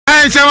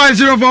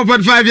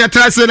104.5 ya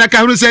trase na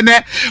kahuru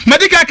sene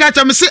medical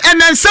catch me say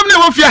ensem na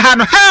wo fia ha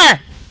no he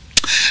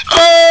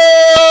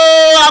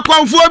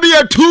akwanfo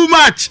bi too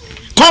much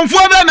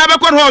konfo be na be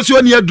kwa ho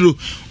so ni aduro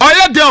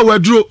oye de o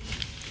waduro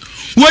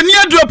woni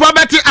aduro pa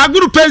beti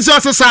aguru pensi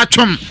osesa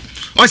atwom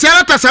o se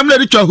alata samna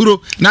ri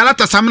twahuro na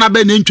alata samna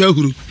be na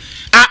ntwahuro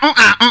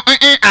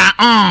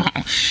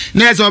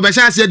na so be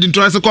sha se di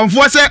ntro se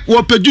konfo se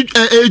wo peju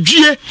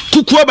edwie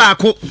kukuo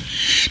baako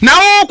na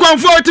wo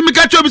konfo otimi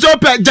ka twa bi so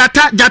pe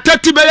jata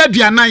ti be ya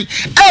duanan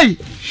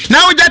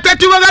na wo jata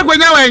ti wo ga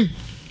kwanya wen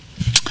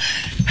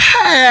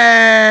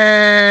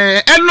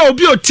eno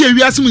obi otie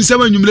wiase mu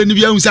nsem anwumre ni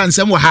bia hu sa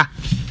nsem wo ha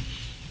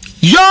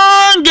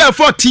young girl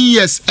 14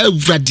 years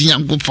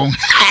everadian go pon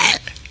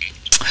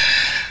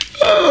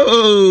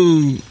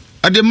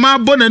ade ma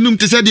bona num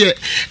te se de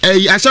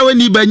asawe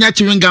ni ba nya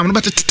chewing gum no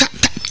batata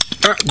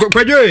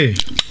kwadwo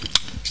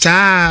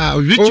sa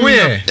wichu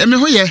emi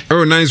ho ye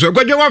oh nice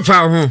kwadwo wa fa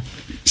ho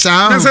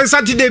sa na say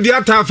Saturday bi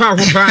ata fa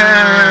ho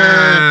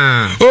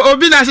pa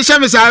obi na hye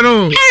me sa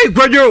no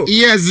kwadwo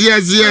yes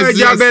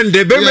ja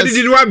bende be me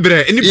di wa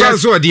bre ni pa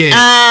so de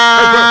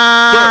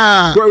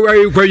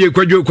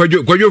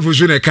kwadwo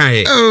fusu na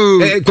kan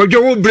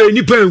kwadwo wo bre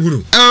ni pa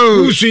ehuru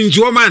fusu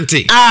nti o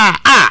mante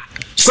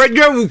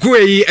kwadwo wuku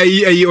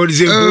ayi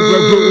orize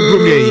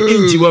problem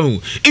inji wa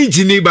hu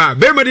inji ni ba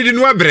be me di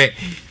wa bre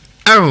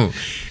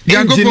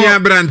engineer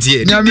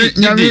brantie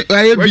nyami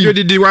ayebi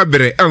didi wa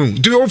bere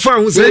do o fa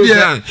hu se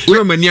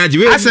we mani age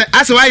we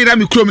ase wa yira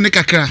mi krom ne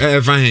kakra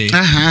fa he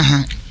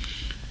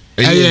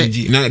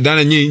aye na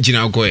dana nye engine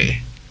akọ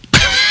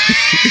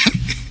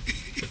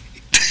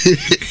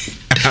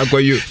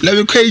akoyo la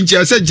mi kwa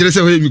engine ase jire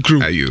se we mi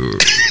krom ayo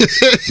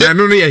na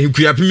no ya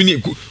hikuapim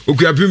ni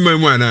okuapim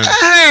mamu ana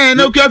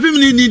na okuapim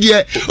ni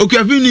die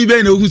okuapim ni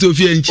be na ohu so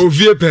ofie enchi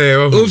ofie pe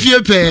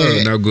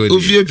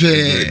ofie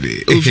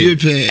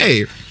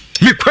pe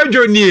mi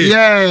kwadwo ni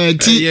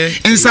ti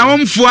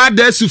nsawomfo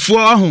adasufo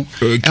ho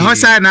ho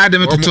sai na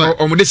adem toto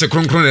omode se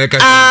kronkron na ka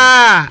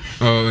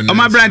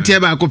oma brantie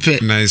ba ko pe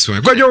nice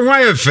one kwadwo ho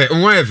ayefe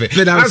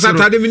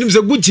asatade minim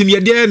se guchi ni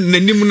de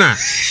nanim na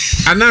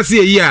anase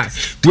yi a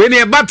we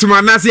ne batuma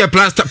anase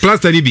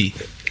plaster ni bi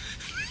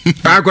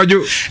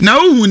akwadwo na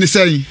ohu ni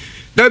sai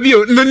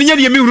dabio no nya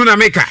de mi hunu na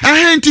meka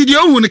nti de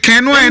ohu ni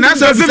kan no na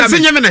se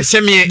nya me na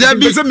hyeme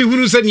dabio se mi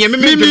hunu se nya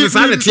me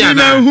sa na tia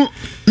na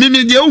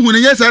mimi de ohu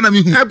ni yesa na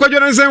mi hu akwadwo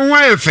na se ho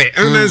ayefe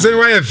na se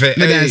ho ayefe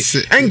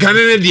enka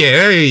ne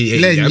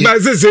de ba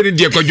se ni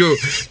de akwadwo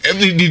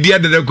bibia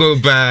de ko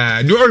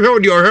pa do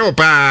o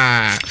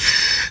pa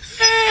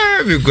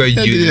mi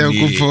kwadwo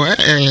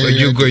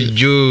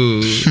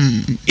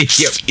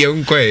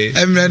yonko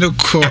emre no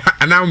ko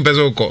ana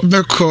mbezo ko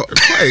beko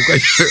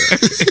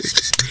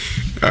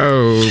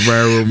oh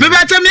me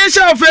ba tell me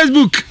share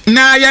Facebook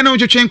na ya na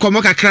twetwen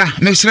komo kakra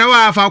me sere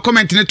wa fa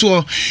comment ne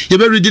to ye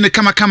be read ne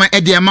kama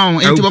e de ma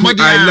on enti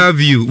bomodi I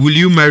love you, will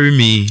you marry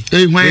me?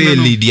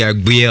 Lady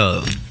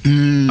Agbiel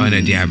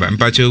ona dia ba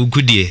mpacho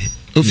ukudie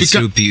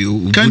ofika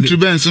country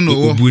benz no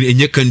wo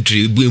enye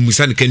country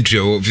emusan country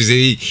o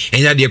fize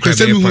enya de kra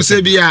be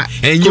possible bia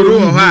koro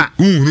ho ha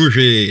unhuru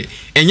hwe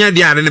enya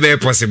de are ne be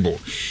possible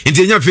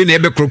nti enya fe na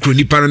ebe krokro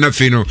ni paro na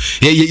fe no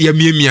ya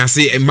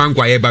miamiase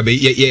mankwa ye ba be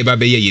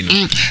ye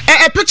no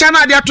picture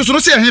na de atoso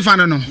se hefa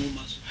no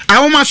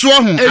awoma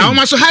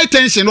so high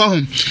tension wo ho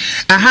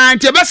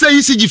nti ebe say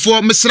ECG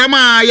for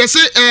mesrama yese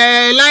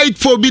light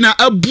for bi na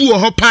abu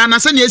ho pa na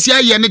se na esi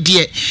aye ne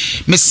de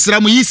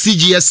mesrama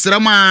ECG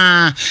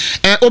yesrama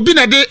obi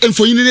na de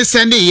emfoyin ne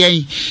send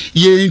ye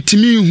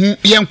ntimi hu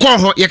ye nkọ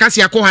ho ye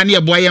kase akọ na ye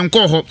boa ye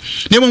nkọ ho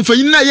na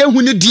emfoyin na ye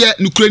hu ne de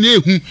nukura na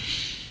ehu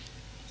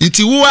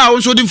nti wo a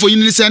won so de mfoyin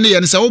ne send ye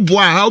ne se wo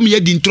boa ha o me ye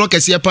di ntro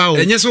kase pa o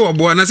enye so wo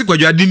boa na se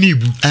kwadwo ade ni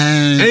ibu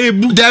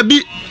ebu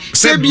dabi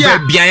sebia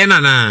biaye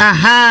nana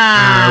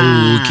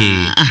okay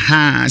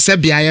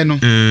sebia no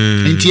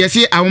nti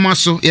yesi awoma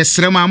so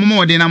yesrem amoma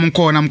wode na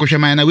mko na mkohwe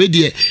man na we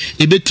die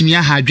ebetumi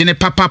aha adwene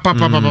papa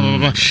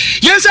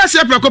yensa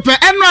se prekope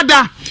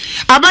enoda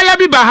abaya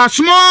bi ba ha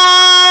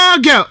small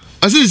girl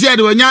asisi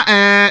ade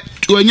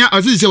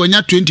asisi wanya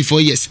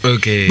 24 years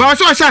okay but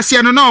so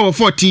asisi no na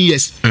 14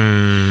 years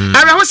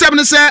ara ho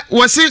sebne se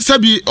wose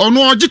sabi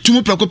ono oje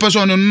tumu prekope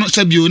so no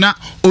sabi ona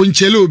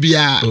onchele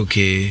obia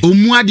okay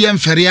omu ade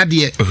mfere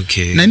ade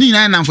okay na ni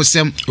na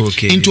mfosem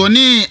okay into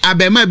oni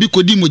abema bi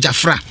kodi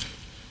mojafra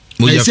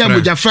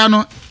mojafra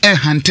no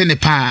hante ne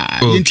pa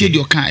yenti edi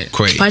okan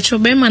pacho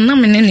bema na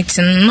menene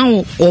tin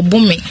na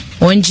obome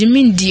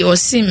onjimindi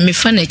osi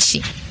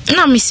mefanachi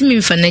na misi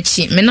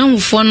mfanachi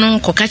menamfo no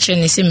kokache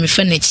ne se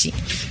mefanachi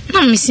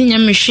na misi nya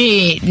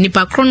mehwe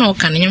nipa krono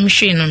okan nya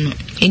mehwe no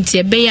enti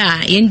ebe ya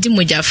yendi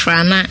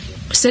mojafra na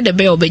se de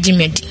be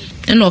obegimedi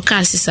na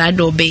okasi sa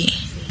de obe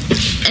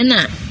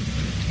na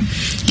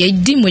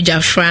yedi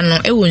mojafra no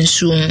ewo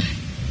nsuo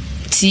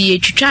ti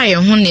etwitwa ye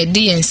ho na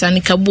de yensa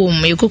ne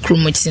kabom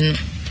yekokromoti no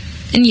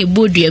ene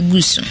ebodu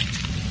agusu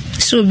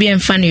so bi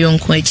emfa ne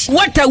yonko achi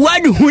what a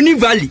word huni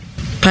valley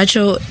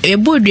pacho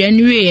ebodu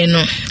anwie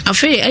no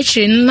afi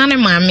akire nane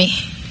maame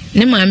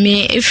ne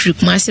maame efiri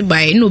kumase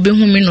bae na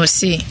obehu me no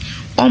se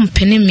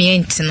ompene me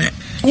entina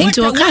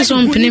nti oka so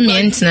ompene me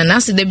entina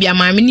na se da bia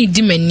maame ni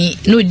di mani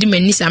na odi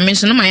mani sa me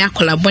so na ma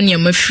yakola bone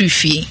ma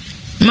frifie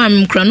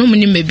maame mkra no mu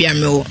ni mebia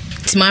me wo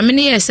ti maame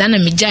ne yes na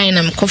me gyan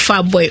na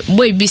mkofa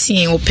boy bi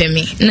sin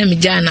opemi na me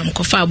gyan na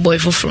mkofa boy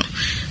foforo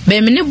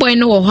be me ne boy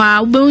no wo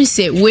ha obehu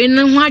se we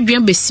na ho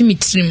adwen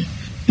besimitrim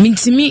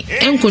mintimi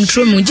en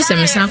control mu gisa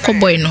me san ko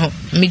boy no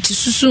miti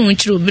susu hu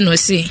kire obi no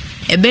se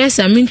ebe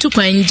sa mintu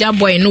kwan ja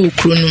boy no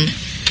okro no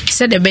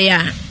se de be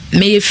ya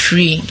me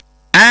free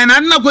na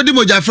na kodi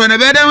moja frɛ na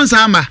be de ho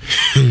samba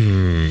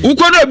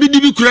ukɔ obi di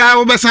bi kura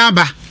wo be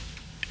samba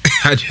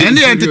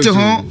ene entete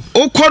ho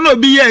ukɔ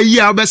obi ya yi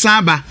a wo be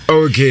samba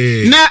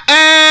okay na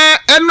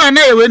eno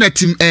na ewe na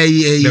tim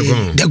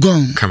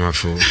dagon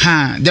kamafo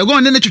ha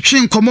dagon ne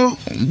twetwe nkomo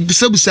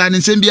busabusa ne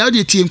nsem bia wo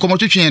de tie nkomo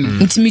twetwe no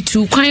ntimi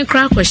tu kwan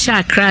kra ko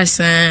sha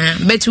kras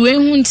but we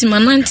hu ntima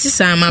nanti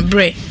sa ma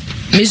bre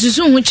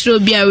mesusu hu kire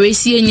obi a we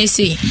si enye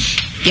sei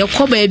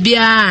yakoba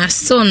bia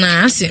still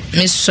na ase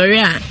mesori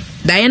a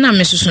Diana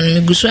mesusu no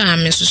megusu a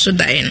mesusu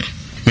Diana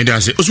me da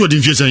se oso di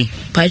mfie san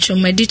Pacho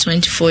medi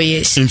 24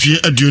 years mfie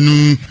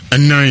aduonu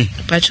anan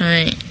Pacho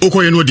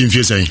okoye no di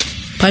mfie san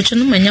Pacho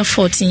no manya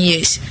 14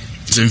 years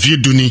se mfie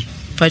duni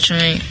Pacho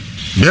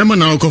bema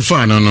na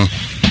okofa na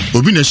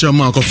obi na sha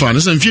ma okofa na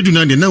se mfie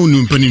duni na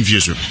wonu mpani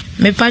mfie so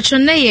me Pacho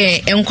na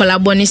ye enkola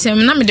boni sem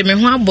na me de me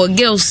ho abo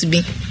girls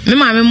bi me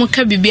ma me mo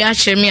ka bibi a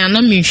kire me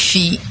ana me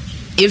fi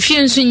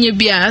efie nso nye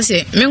bi a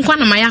se me nkwa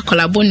na ma ya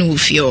kola boni wo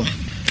fie o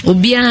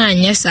obi a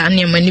anya sa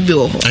na ma ni bi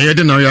wo ho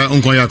ayede na ya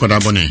nkwa ya kola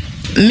boni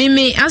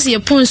mimi as ye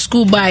pon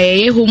school by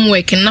ye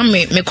homework na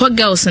me ko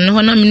girls ne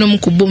ho na me nom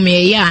ko bom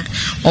ye ya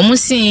omo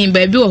sin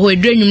ba bi wo ho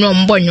edranwum no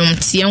mbo nwom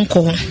tie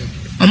nko ho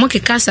omo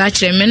keka sa a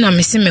kire me na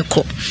me se me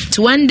ko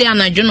ti one day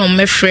anadwo no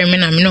me frɛ me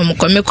na me no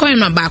ko me ko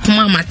no ba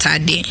akoma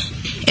matade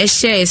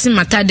ehye esi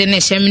matade na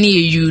ehye me ne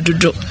ye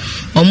yudodo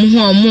omo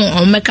ho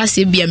omo meka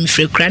se bia me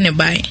frɛ kura ne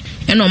bai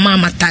e no ma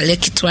matale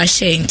kitu a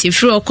hye nti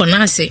frɛ okɔ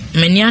na ase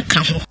mani aka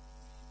ho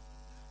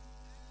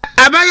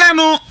abaya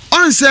no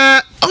onse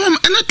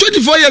na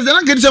 24 years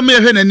na nkedi se me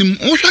hwe nanim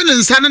wo hwe ne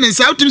nsa ne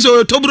nsa utimi se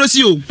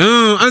otobrosi o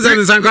ansa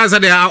ne nsa kwa sa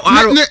de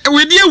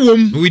we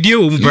die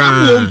wom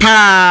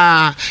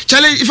pa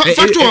chale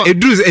fatwa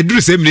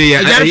edru semre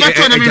ya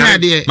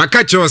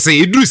maka cho se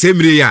edru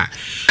semre ya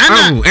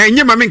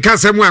enye ma menka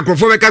semu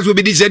ankrofo be ka so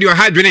obi di shedi o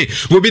hadwene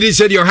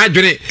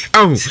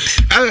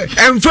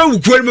emfa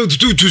wukuo me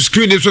tutu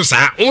screen so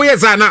sa wo ye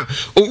sa na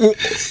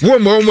wo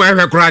mo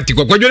ehwe krati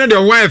kwadwene de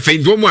wo efe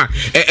ndo mo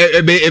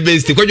ebe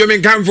sti kwadwo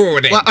menka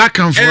mfo de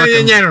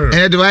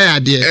de why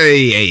ade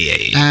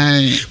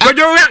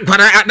kwadwo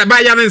kwara da ba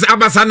ya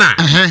abasa na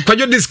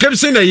kwadwo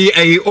description na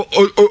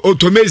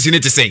automation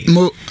it say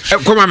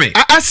come me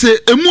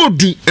ase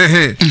emuodu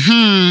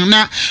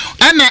na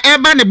ana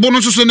eba ne bo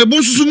no so ne bo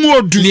nsusu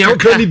muodu ni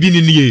akra ni bi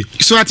ni nie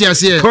so ati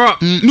ase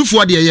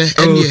nufu ade ye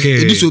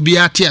ene edi so bi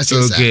ati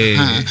ase sa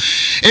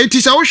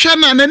enti sa wo hwa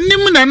na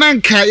nanim na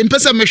nanka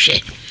impesa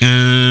mehwe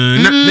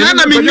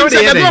na me nim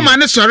se be ma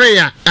ne sore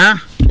ya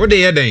what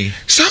dey here then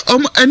so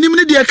anim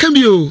ne dia kan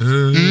bi o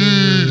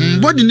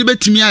body ne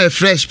betimi a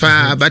fresh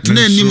pa but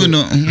na anim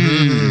no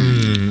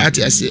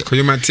ati ase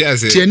konyumati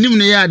ase ti anim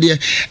ne ya de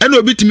na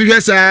obi timi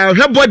hwe sa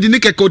hwe body ne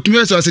keke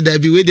otumi so se da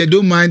bi we dey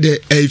don't mind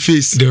the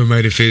face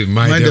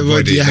mind the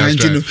body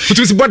it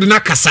was body na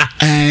kasa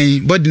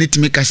body ne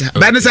timi kasa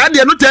ba ne sa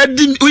de no ta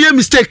di uye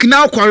mistake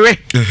na okore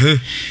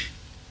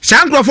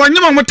Sankrofo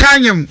nyimo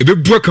mutanyem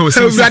ebebu aka o se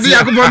brade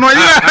yakobo no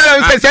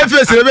yi se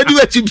face le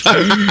bedu achi pa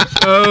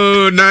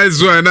oh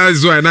nice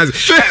one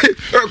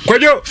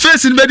kwajo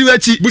face le bedu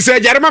achi busa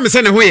jare ma me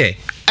se ne ho ye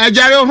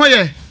ajare ho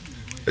ye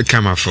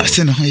kama fo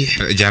se ne ho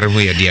ye jare ho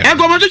ye dia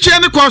engomo to kye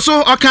ne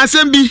koso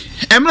okasem bi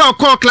emre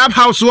okọ club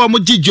house wo mo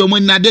gigio mo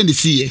na de ne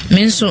siye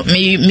me nso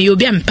me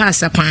obi am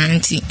pass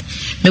akwanti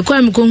me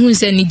kwa me ko hu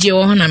se ni je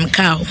wo ho na me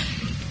ka ho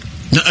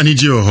na ani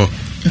je wo ho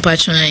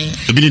mpatwan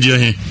ebi ni je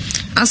he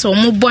aso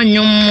mo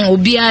bonyom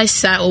obi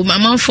asa o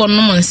amanfo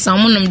no mo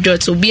nsam no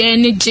mdot obi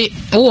ani je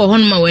wo ho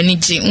no ma wani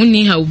je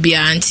uni ha obi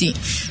anti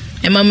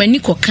e mama ni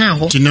koka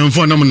ho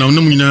tinamfo na mo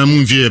nyina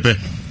mu mfie pe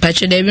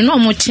patcho da bi no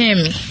mo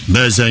chemi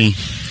bezan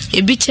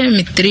ebi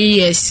chemi 3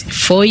 years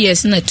 4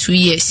 years na 2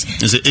 years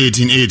is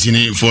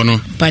 18 for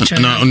no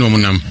na no mo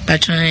nam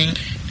patcho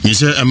ni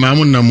se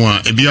amamu nam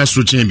a ebi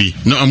asro chen bi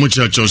na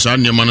amocha cho sa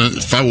nneema na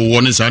fa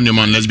wo ne sa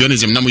nneema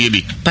lesbianism na mo ye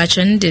bi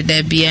patcho ndi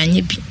da bi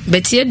anyi bi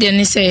but ye de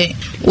ne say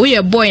wo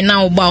ye boy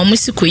na wo ba o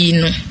musikoyi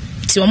no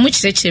ti o mo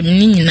kirekyem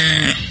ni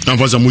nyina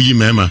amfa mo yi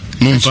mema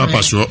mo mfa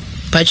paso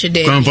patcho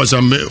de amfa sa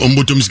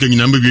ombotom sika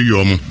nyina mbewi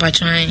wo mo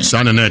patcho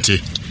sa na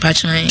ete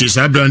patcho ti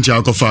sa branch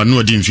akofa no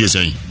odi mfie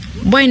san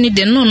boy ni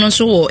de no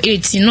so wo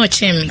 18 no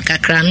chem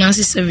kakra na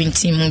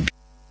 17 mo bi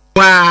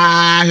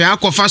wa ya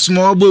akofa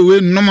small boy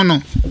we no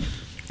no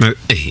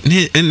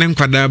ne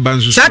nkwada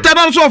banzu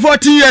Saturday so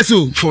 14 years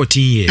o 14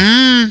 years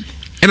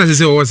ena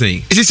se wo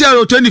saying isi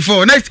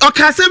 24 next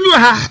okasem bi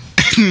ha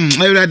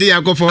everybody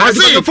yakofo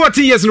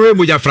 14 years no we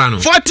moja fra no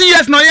 14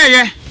 years no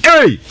ye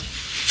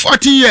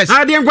 14 years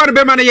ade nkwada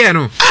be ma ne ye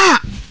no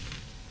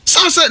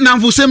so say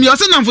namfosem ya,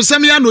 say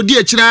namfosem ya no di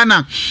akira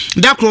na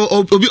dakro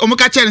obi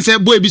omuka kye say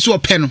boy bi so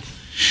ope no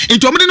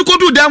nti omde ne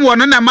kodu dam wo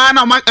no na ma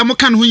na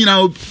omuka no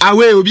nyina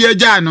awe obi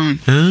agya no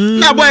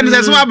na boy ne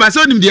say so aba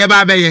so nim de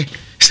ba abaye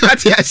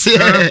what you say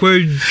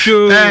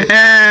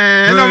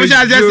no mo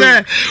sha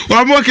say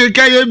wa mo ke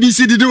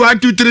ABC did 1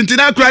 2 3 nti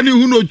na kra ni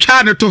hu no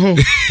twa ne to ho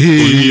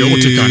oni o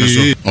te kana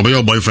so obe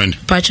your boyfriend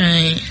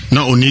Patron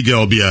na oni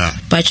girl bia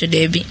Patron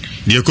Debbie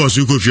de course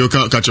you go fio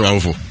ka che wa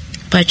wo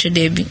Patron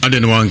Debbie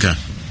ade no wanka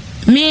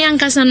me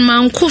yanka san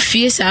man ko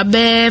fie sa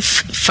be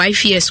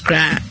 5 years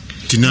kra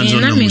tinanzo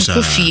na musa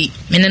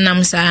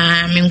menenam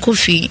sa men ko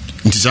fie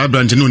nti sa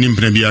brand no nim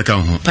pena bia ka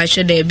ho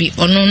Patron Debbie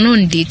ono no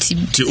ndeti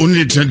ti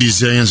only tina di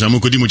say yansa mo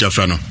kodi mo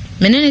jafra no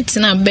menene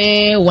tina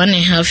be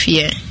 1.5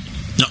 year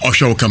na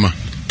osho kama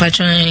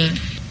Patron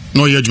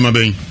no ye juma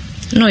ben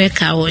no ye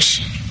ka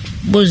wash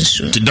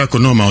bonsu ti dako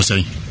no ma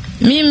osai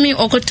mimi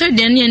okoto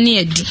de ne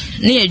adi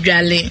ne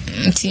adwale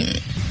nti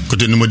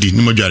kote no modi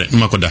no modware no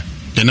makoda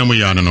de na mo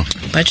ya no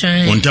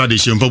Patron onta de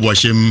shempa bo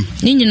ahyem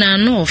ni nyina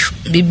no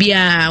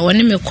bibia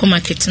woni me ko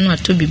market no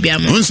ato bibia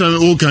mo onsa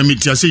o ka mi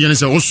ti ase yene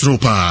se osro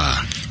pa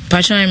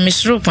Patron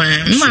misro pa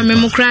ma me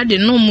mukra de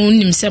no mu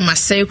nim se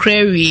masai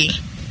kra wi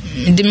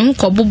de me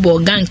ko bobo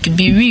gank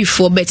bi wi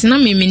fo bet na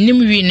me nim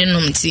wi ne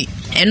nomti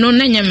eno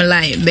na nyam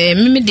lai be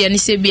me de ani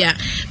se bia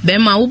be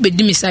ma wo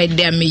bedi mi side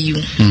de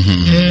ameyu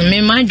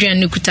me ma adwan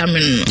ne kuta me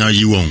no na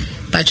yi won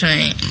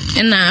Patron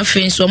na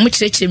afen so mo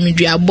kireche me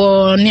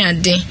duabo ne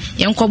ade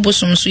yenko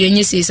bosom so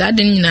yenye sesa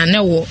ade nyina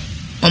na wo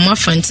o ma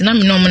fanti na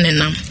me no mo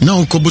nenam na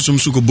o ko bosom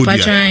so ko bodia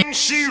Patron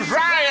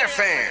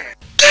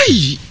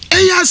hey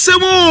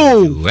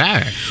asemo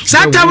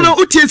Satam no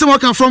utie se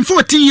work from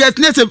 14 years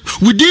next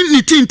within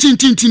the tin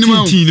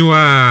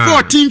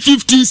 14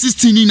 15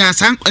 16 na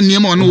san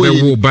niem on we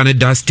wo bane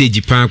da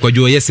stage pan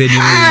kwadwo yese ni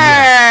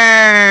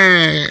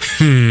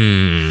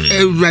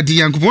ready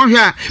yankopon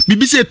hwa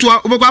bibisi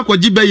eto obekwa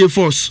akwaji baye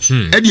force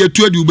e de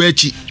etu adi uba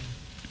achi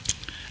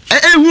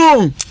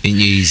hu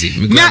enye easy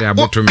me glad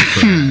aboto me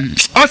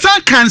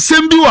osan kan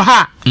sem bi wo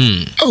ha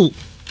oh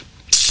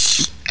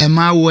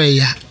ema we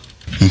ya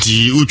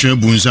nti utwe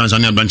bunsa nsa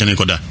ne abrancha ne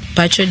koda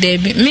Patron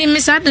Debbie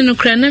me sade no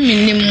kra na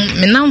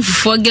me nam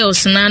fufo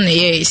girls na na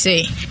ye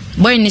say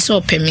boy ni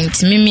so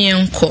payment me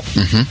enko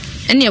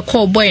ene e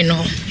call boy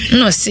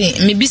no say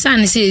me bisa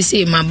ne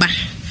say maba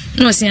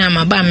no say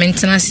amaba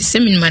maintenance say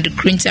me mad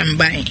crunch am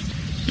buy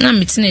na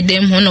me tine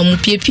dem ho na mu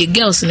piepie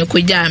girls ne ko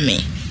gya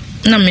me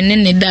na me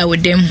ne da wo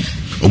dem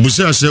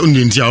obusa se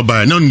ndinti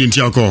abai na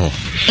ndinti akọ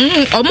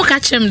o mu ka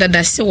chem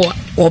dada se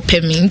wo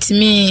payment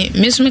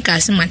me so me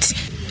ka se mate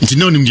nti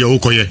na onim dia wo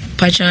koye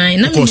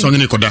Patron na ko so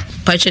ne koda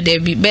Patron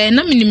Debbie be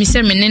na me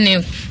se me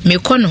ne me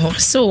ko no ho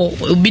so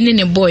obi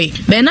ne boy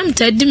be na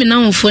mtadi me na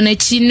mfo na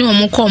chi ne o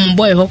mo ko mo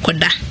boy ho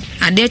koda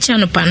ade cha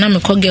no pa na me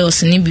ko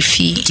girls ne bi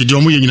fi ti de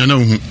o mo ye nyina na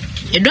hu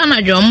edo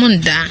na dwo mo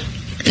nda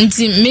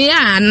nti me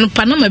ya no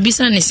pa na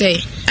mabisa ne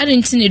se ade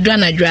nti ne edo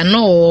na dwo na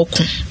o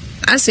ko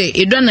ase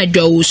edo na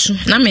dwo osu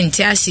na me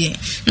nti ase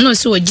no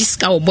se o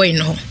giska o boy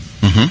no ho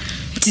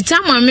tita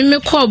ma me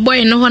ko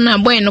boy no ho na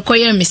boy no ko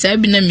ya misa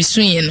bi na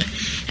misunye no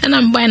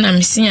ana boy na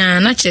misia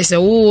na chese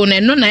wo na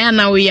no na ya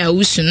na wo ya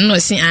usu no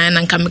se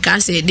na nka me ka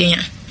ase den ya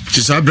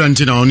ti sa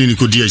branti na oni ni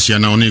kodi ahia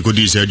na oni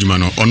kodi se adwuma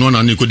no ono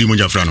na ni kodi mo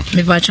jafra no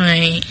me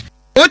Patron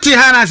oti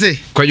hana se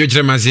kwadwo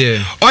kire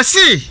mazie o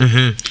si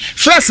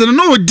first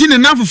no odi ne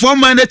nafofo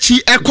man na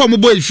chi ekom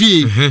boy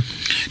fie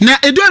na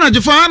edu na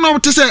jofo na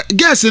te se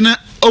girls na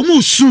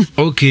omusu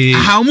okay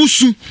aha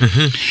omusu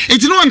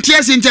enti no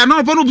ntia se ntia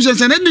na no buso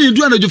se na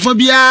edu na jofo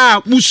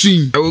bia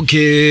musu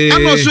okay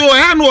ano so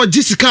ya na o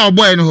jisika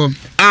boy no ho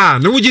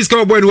no we just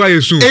come boy no why you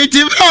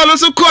enti all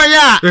so ko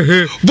ya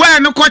boy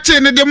no ko che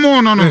ne de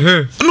mo no no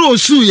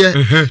osu ye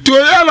to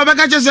ya lo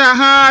beka che se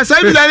ha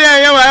sa bi la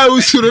ya wa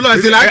osu no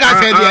se la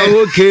ka se de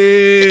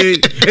okay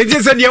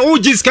enti se dia o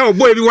jisika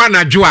boy bi wa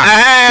na joa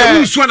se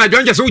usu na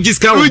joa nje se o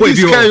jisika boy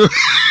bi o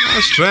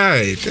that's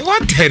right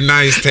what a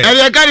nice thing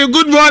and you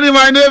good morning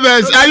my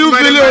neighbors are you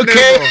feeling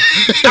okay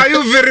are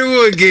you very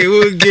okay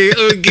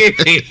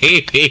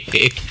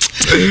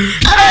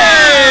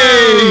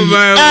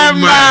hey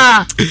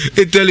Emma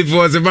Italy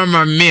for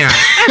mama mia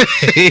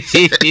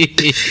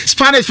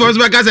Spanish for us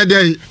because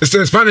day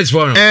Spanish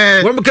for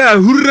when we ka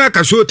hurra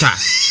kashota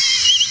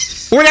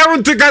when I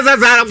want to casa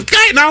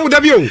kai na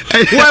udabio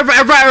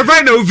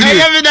whoever no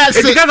video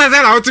because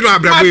I want to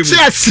abra we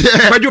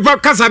but you pa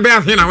casa be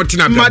ahia na want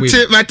na abra we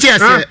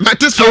Matias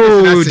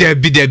oh there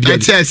be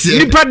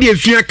nipa de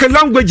afia ka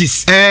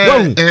languages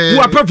who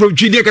are from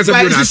Chile kasa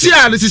bo na see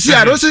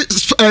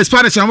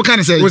Spanish na mo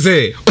kan say what's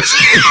it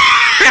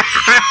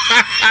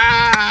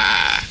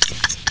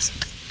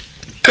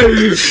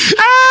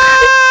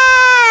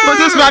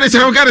what's Spanish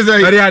na mo kan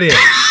say ari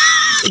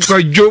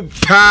ko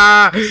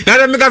jopa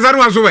na me kasa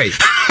no aso we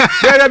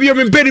ya bi o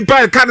me pedi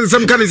pa kan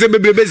say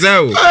bebe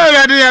sao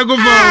ya de ya go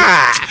for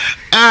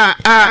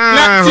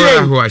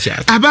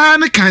aba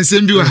na kan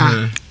sem bi wa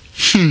ha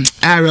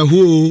ara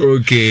ho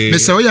okay me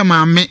say o ya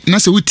maame na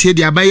say wutie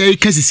de aba ya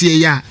ka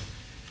sisi ya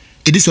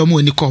Edi so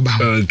mo ni ko ba.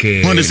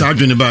 Okay. Wọ́n de sa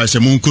adwene ba se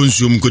mo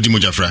nkonsuo mo kodi mo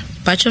jafra.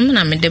 Pacho me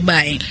na me de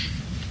bae.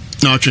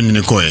 Na atwene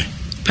ne koe.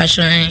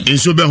 Pacho en.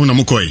 Enso be hu na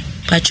mo koe.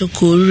 Pacho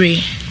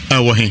kore.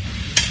 Wo he.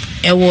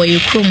 Ewo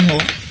yekrom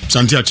ho.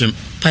 Santi achem.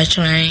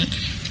 Pacho en.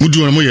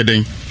 Mudu na mo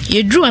yeden.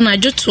 Ye drew na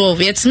jo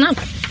 12 yetna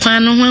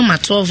kwan no ho ama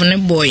 12 ne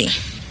boy.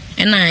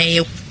 Na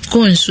ye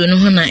konsuo no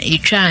ho na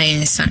etwa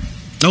ensa.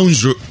 Na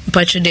unzro.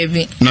 Pacho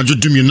Devi. Na jo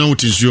dumie na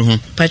wotinsuo ho.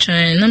 Pacho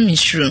na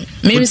misro.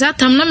 Me sa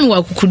tam na me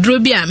wa kukudro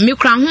bi a me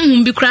kra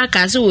honhom bi kra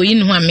ka se wo yi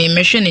ne ho a me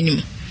mehwe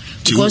nanim.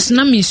 Because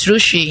na misro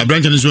hwe.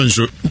 Abranja ne so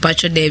nso.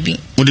 Pacho Devi.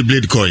 Mo de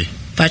blade koi.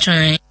 Pacho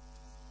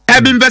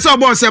Ebi mbese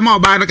obo se ma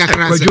oba na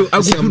kakra se.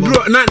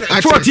 Akukudro na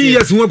 14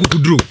 years ho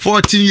akukudro.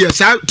 14 years.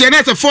 Ten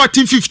is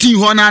 14 15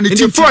 ho na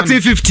the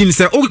 14 15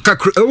 say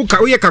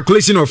o ye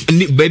calculation of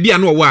baby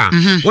anu wa.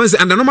 Once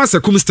under normal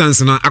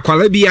circumstance na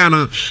akwala bia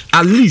na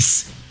at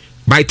least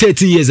by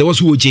 13 years there was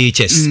who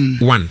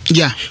JHS 1.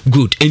 Yeah.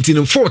 Good.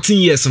 Until 14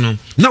 years no.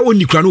 Now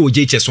only kra no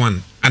JHS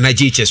 1 and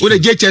JHS 2. What the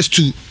JHS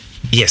 2?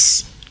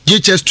 Yes.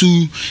 JHS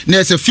 2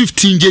 there's a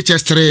 15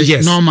 JHS 3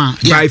 yes. normal.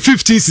 Yeah. By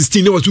 15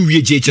 16 there was who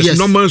JHS yes.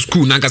 normal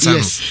school na kasa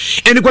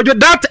yes. no. And because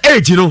that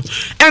age you know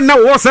and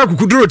now was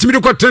akukudro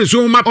timi ko ten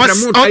so ma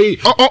premo tai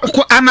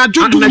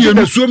anaju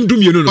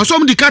dumienu no.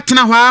 Osom di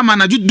katena ho ama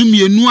anaju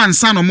dumienu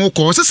ansa no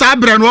moko. Se sa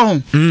abre no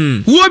ho.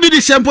 Wo bi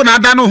di sempo na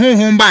ada no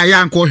honhom ba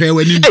ya anko hwe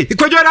wani. Eh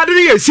because that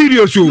dey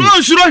serious o.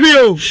 No suro hwe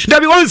o.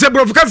 That be one say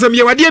bro because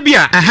me wade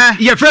bia.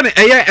 Your friend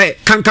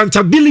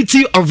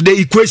accountability of the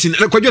equation.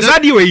 Because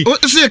that dey we.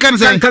 So you can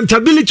say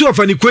accountability of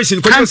an equation.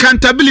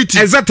 Accountability.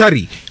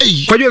 Exactly.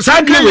 Because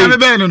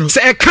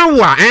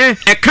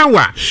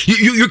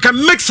you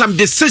can make some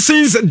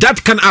decisions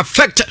that can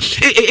affect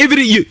even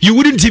you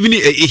wouldn't even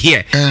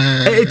hear.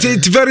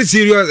 It's very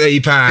serious.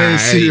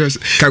 Serious.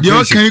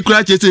 You can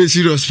crack it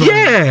serious.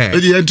 Yeah.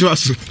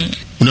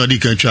 No di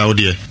kan twa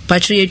ode.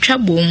 Patro ye twa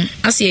bom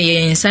ase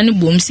ye ensane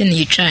bom se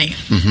ne twae.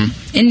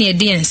 Ene ye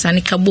de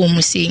ensane ka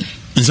bom se.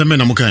 Ensame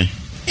na mo kan.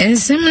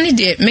 Ensame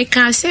de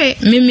meka se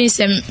meme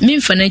se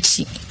memfa na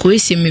chi ko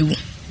ese mewu.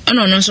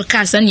 Ono no so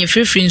ka sa ne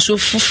frefre nso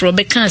foforo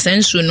be kan sa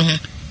nso no ho.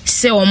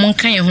 Se o mon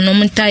kan ye ho no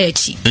mon ta ya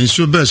chi.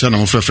 Nso be sa na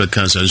mo frefre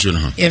kan sa nso no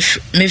ho.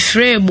 Me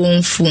frɛ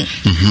bomfu.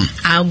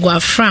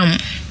 Agwa fram.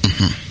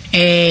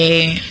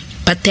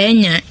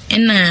 Patenya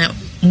ena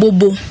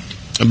bobo.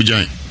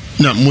 Abijan.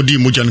 Na modi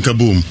mojan ka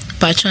boom.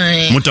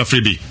 Patron.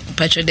 Motafrebi.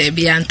 Patron de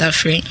bi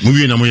antafre. Mu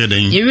wie na mo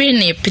yeden. Ye we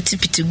na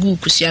piti gu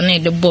kusia na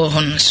de ball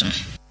ho no so.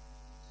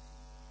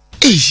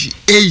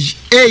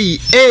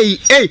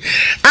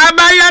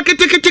 Abaya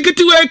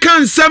kitikiti we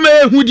kan sama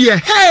ehu de.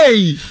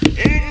 Hey.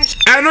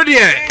 Ano de.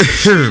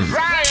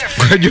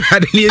 Kwaju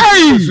adeni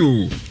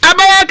esu.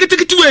 Abaya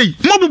kitikiti we.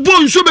 Mo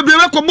bobo nso bebre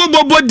we ko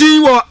bobo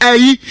din wo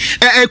ayi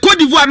Cote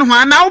d'Ivoire no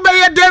ho na wo be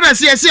ye dere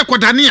se ese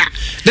kodane a.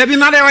 Da bi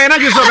na de we na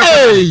ju so.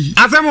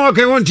 Asem o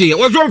kan wonti.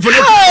 Wo so mfone.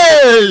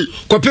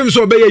 Kopim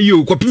so be ye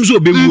you, kopim so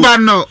be mu. Mba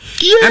no.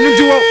 Anu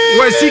ti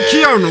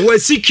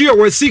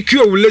we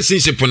secure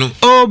relationship no.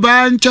 O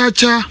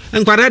banchacha.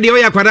 Nkwara de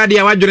we yakwara de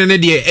wadwene ne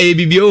de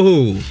bibio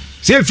ho.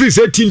 Say free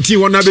say tintin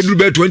wona be duru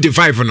be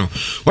 25 no.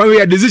 When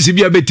we are decision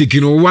bia be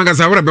take no wanga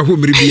sa wora be ho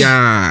miri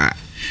bia.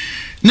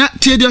 Na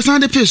tie de osan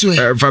de peso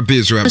e. Fa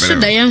peso e. So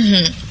da ye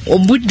hu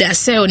obuda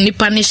se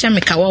onipa ne hye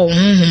meka wa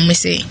honhom me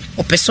se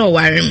opeso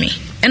ware me.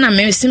 Ena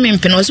me se me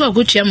mpene so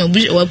wakotua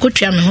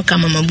me ho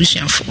kama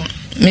mabusuafo.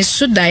 Me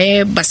so da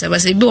ye basa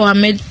bi o ha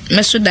me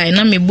so da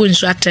na me bo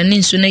nso atane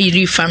nso na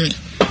yiri fami.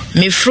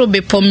 Me fro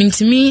be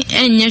pomintimi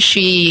enye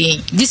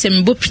hwe dise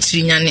me bo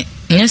pitiri nyane.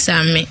 Nya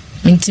sa me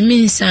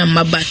mintimi nsa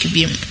ma back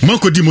bi m.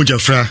 Makodi mo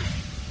jafra.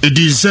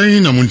 Edi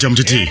zain na muntam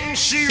tete.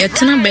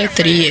 Yetena by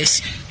 3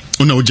 years.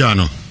 Una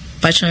ujano.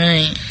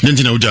 Patron.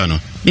 Nenti na ujano.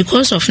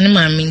 Because of ne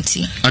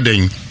maminti.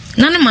 Aden.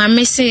 Na ne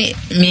mame se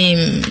me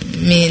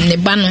ne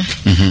ba no.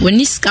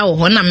 Woni ska wo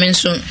ho na me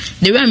nso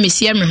de we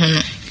amesia me ho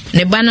no.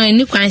 Ne ba no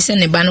eni kwan se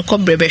ne ba no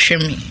kobre behwe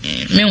me.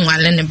 Me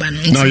nwale ne ba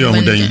no. Na yo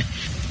ho den.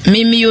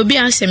 Me obi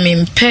ase me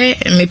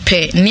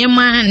mpe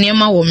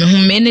niema wo me ho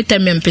me ne ta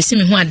me mpese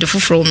me ho ade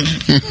foforo me.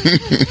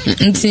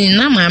 Nti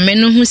na mame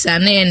no hu sa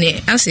na ye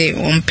ne ase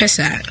o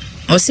mpesa.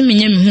 Osi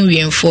menye me hu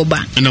wiemfo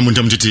ba. Ena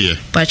muntam tete.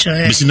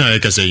 Patron. Bisi na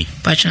ekasai.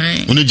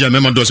 Patron. Oni ja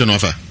mema dose no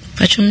afa.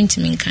 Patron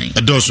minti minkan.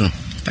 Adoso.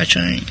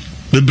 Patron.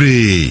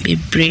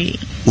 Bebre.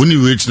 Oni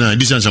wait na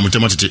distance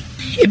amutam tete.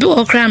 Ebi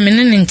wo kra me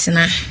ne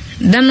ntina.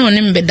 Da na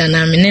oni mbeda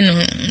na me ne no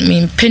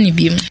me mpani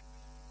biem.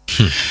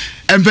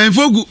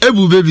 Empenfogu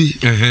ebu baby.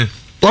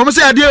 Wo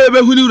se ade e be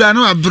hu ni wura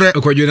na abre.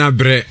 Akwadwo na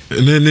abre.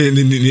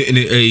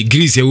 Ne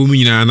Greece e wo mu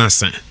nyina na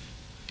san.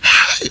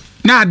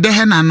 Na ade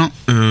he na no.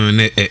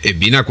 Ne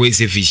bi na ko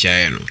ese fish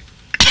aye no.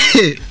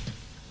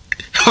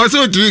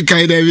 Also to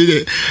kai da bi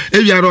de.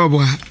 E bia ro bo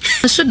ha.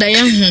 So da ye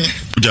hu.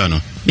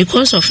 Jano.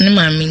 Because of ne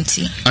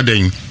maminti.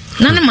 Aden.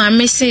 Na ne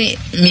mame se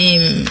me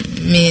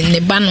ne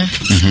ba no.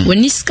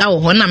 Woni ska wo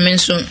ho na me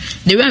nso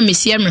de we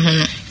amesia me ho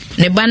no.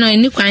 Ne ba no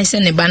eni kwan se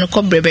ne ba no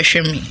kobre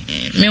behwe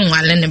me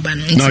nwale ne ba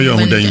no. Na yo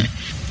ho den.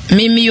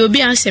 me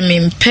obi ase me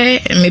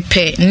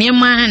mpe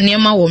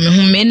niema wo me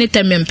ho me ne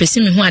ta me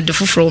mpesi me ho ade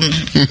foforo me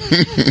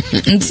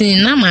nti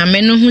na ma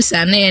me no hu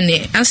sa na ye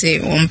ne ase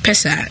wo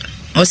mpesa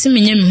o si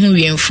me nya me hu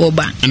wiemfo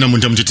ba na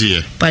muntam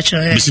tete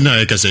patron bisi na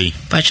ye kasai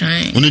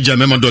patron oni ja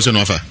mema dose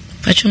no afa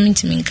patron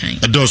minti min kan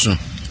doso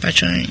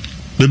patron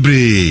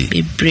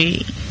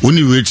bebre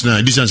oni wait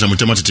na distance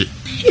muntam tete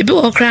ebi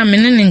wo kra me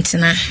ne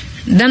ntina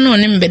da no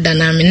ne mbeda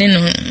na me ne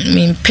no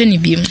me mpani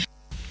biem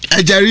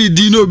ajari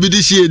di no bi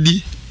di shi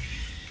edi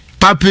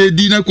papa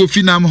di na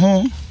kofi nam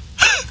ho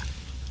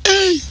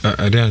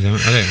ade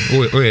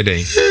o ye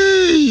dey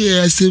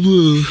yes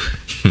bu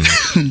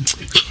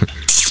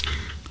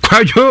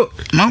kwajo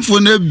manfo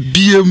na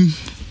biem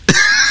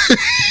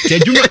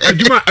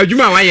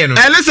adwuma wa ye no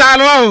elisa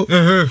lo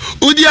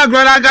udi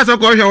agrora ga so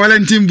ko hwe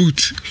Wellington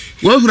boot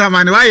wo hura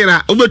mane wa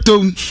yira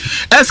obetom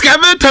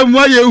excavator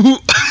mo yehu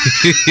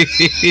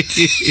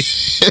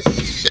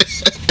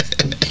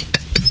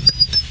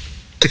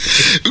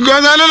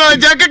Gonzalo no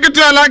jaka kitu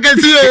la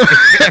kasi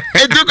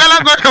etukala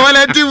ko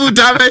Wellington boot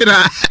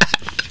avera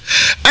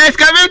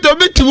excavator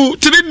bitu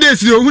 3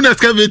 days yo huna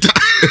excavator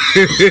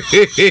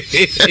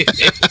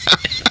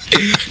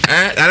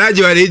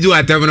alaji wale ju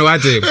atamno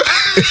wate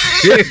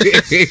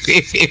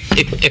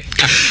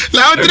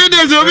la 3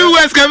 days yo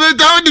bi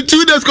excavator on the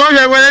 2 days ko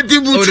hwe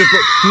Wellington boot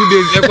 2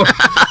 days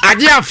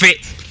adi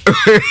afe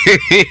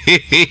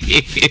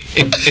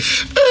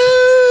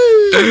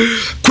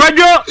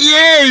kwajo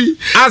yey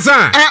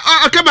asa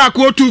akaba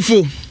ko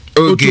otufo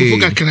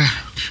kakra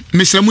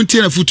Mr.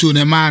 Muntia futu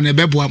na ma na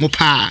bebo am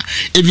pa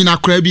evi na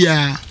kra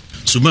bia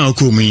suma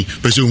akomi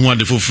pese hu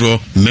ade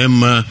foforo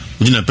mema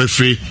ugina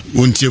pefre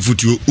wontie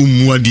futu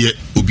ummu ade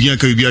obi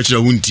aka bi a kira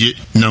wontie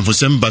na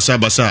mfosem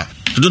basa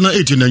do na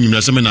 8 na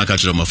nyumra se me na aka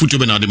kira ma futu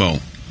be na ade ma wo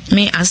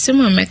me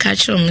asema me ka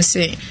kira mu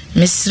se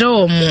mesre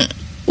o mu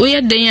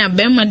oye den ya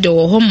be ma de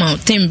wo ho ma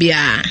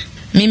tembia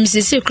me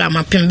misese kra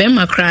ma pembe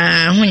ma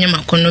kra ho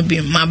nyama kono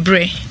bi ma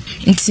bre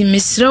nti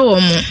mesre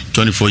wo mu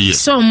 24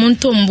 years so mu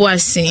ntombo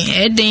ase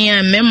eden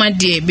ya mema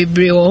de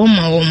bebre wo ho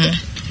ma wo mu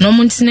no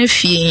mu ntena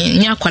fie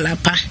nya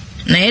kwalapa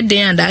na eden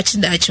ya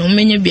dachi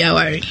umenye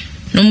biawari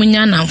no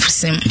munya na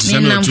mfusem me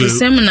na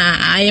mfusem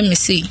na aye me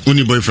say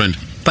uni boyfriend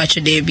pacho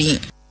debi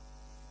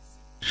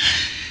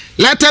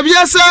La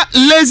tabiasa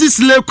lazy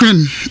slave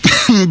queen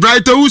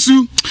Bright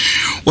Owusu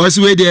was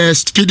where the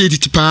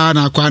stupidity pa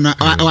na kwa na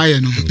why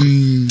no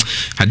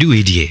adu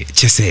we die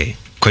chese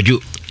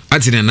kwaju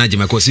atina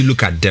najima ko si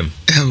look at them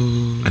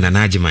ana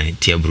najima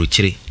ti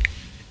abrochire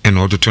en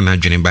odoto na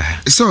adwene ba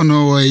ha so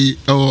no why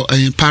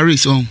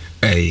Paris on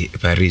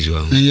Paris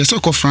on yes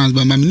so France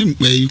but mamini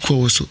you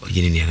call so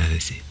yini ni ana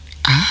se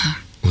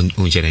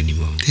on jere ni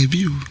mo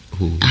debut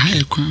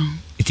ah kwa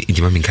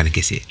inti mami kan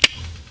kese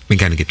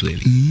mingane ketu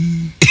ebi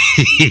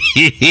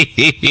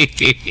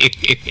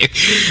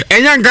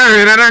enya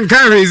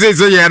nkan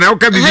so ya na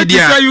uka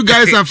bibidia you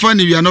guys are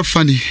funny we are not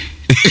funny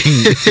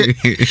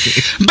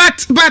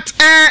but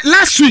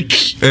last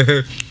week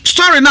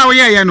story now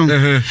yeah no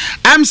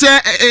I'm say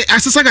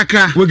asesa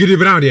kakra Ogidi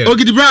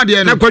Brown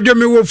there na kwadwo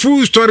me wo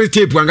full story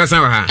tape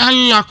angasa wa ha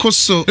Allah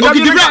koso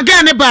Ogidi Brown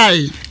ga ne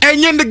bai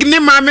enye ne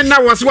maame na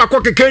wase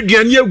wakokeka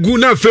aduane agu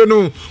na afe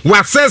no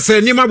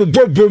wasese ni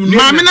mabobobom ni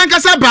maame na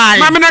nkasa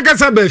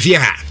ba fie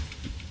ha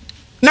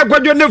na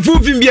kwadwo ne full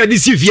bia di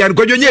si fie na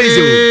kwadwo nya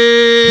izo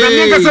na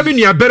me nkasa bi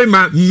nua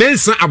berema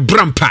mensa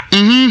abrampa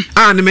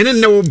and me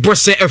ne wo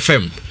Bose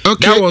FM.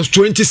 Okay. That was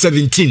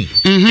 2017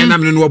 and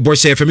I'm in no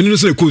Bose FM no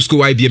so cool school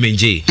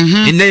IBMNJ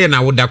and then I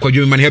would da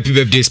kwadwo man happy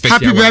birthday special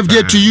happy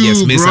birthday to you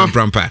yes mensa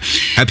bro abrampa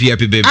happy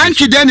birthday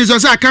Auntie Dennis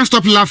also I can't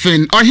stop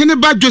laughing or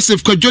Heneba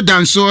Joseph Kwadwo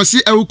danso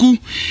see ewuku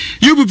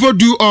you people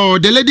do all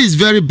the lady is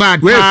very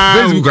bad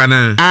Facebook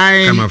ana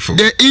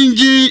the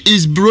engine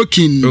is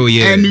broken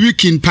and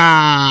weakened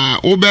pa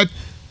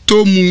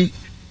Obetomu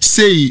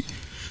say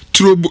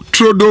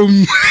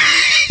Trodom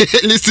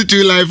listen to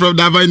you live from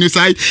the Avenue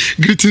side.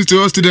 Greetings to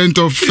all students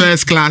of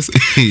first class.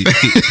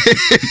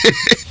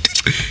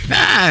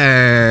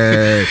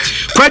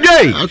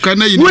 Kwadwo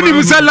what do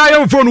you say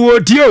lion phone wo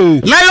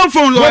tio lion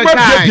phone wo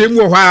guy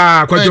wo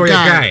ha Kwadwo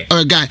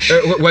guy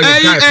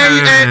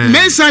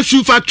mensa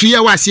shoe factory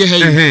wa se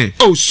he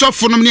oh so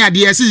for no ne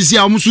ade sisi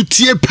a omuso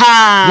tie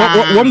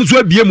pa wo muso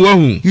abie mu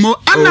ahu mo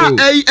ana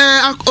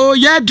oh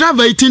yeah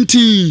driver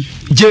 18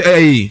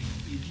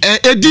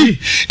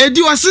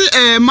 Edi was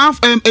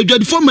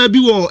edwadi form abi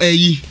wo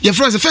your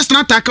first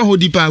na attack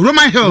hodi pa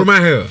Roman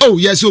Hill oh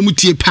yes o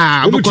mutie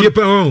pa o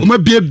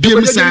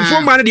bie sa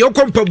form man de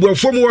okompa bu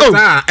form wo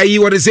sa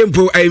what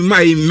example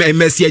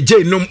Messi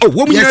J no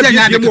wo mu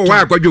nya bie mu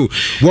wa Kwadwo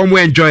wo mu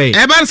enjoy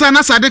e ban sa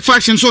na Sadik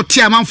fashion so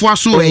tia manfo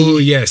aso oh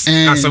yes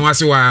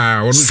asanwase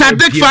wa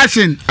Sadik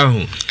fashion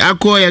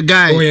akoye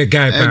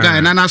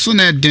guy na so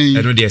na den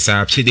no dey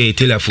sa pse dey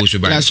tell afo so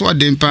ba that's what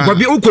dem pa go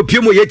bi okopie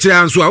mo ye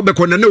kira nso a wo be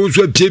ko na na wo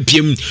so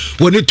piem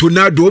woni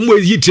tornado omo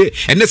yite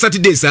ene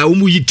Saturdays a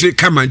omo yite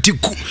kama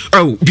ntiku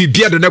oh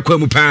bibia do na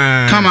kwamu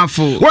pa kama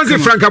fo once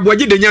Frank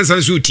Aboagye de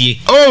nyansa so tie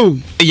oh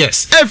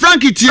yes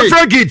Frankie tie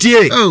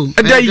oh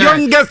the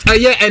youngest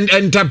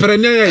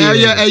entrepreneur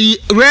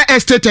real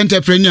estate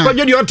entrepreneur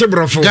kwajo di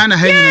otebrofo Ghana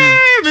hanyina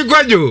mi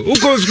kwajo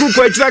uko school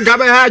kwa chira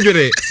gaba ha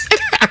adwere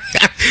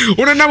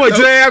una na mo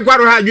chira ya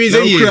kwaro ha adwere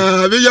sei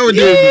ukra be ya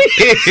wode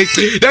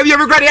da bi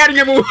mi kwaro ya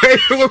ngem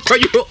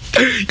kwajo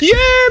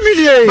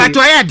yeah but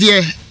why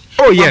there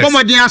oh yes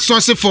abomodin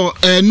source for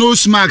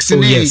nose masks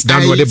yes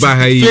that what the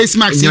bahai face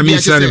masks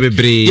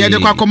yeah de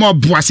kwa komo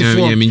boase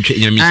for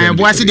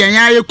boase de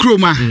anya ye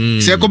kroma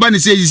se ko ba ne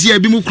se yisi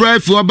abi mu kra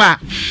afi oba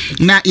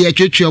na ye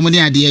twetwe omo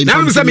ne ade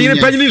na me se me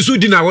panyini su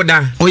di na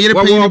woda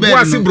wo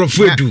boase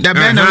brofo edu da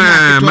be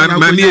na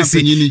mami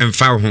esi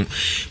emfa ho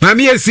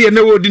mami esi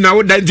na wo di na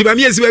woda nti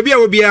mami esi ba bia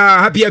wo bia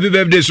happy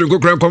birthday so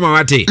kokra koma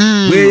wate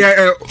we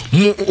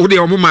wo de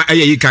omo ma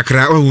ayi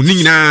kakra oh ni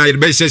nyina ye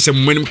be hyehye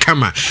mmanim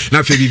kama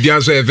na fe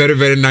bibia so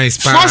very nice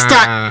pa. First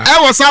I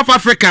was South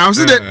Africa. I was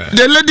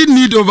the lady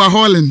need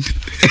overhauling.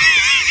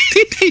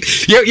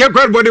 Your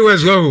quite body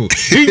was low.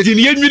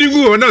 Engineer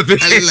meeting or nothing.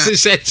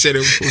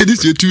 It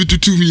is your 2 to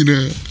 2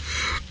 minutes.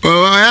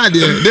 Oh, I had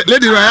it.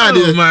 Lady, I had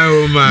it. Oh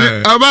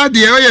my. About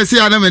the way you see,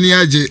 I'm an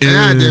age.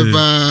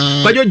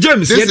 But your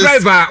James, your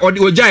driver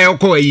or Jaya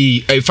call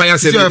a fire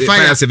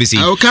service.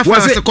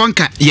 Was it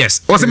conquer?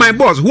 Yes. Was my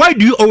boss? Why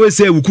do you always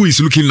say Wuku is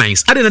looking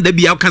nice? I didn't know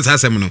be out cancer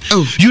seminal.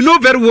 You know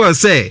very well,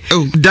 say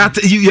that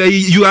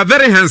you are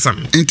very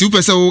handsome. And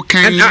 2%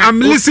 kind. And I'm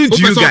listening to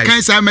you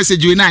guys. Kind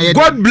message you now.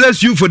 God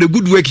bless you for the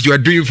good work you are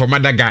doing for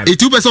Mother God.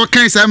 2%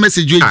 kind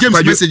message you.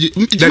 James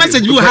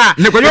message you have.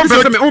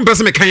 One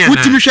person can.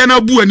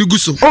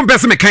 Aniguso on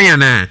person me kan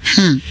na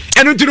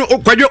eno ntino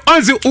kwadwo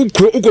onze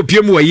ukro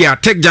piem wa yi a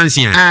tech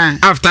junction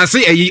after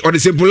say ayi or the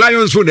simple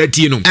lions for na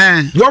tie no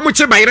wo mo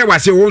che bayre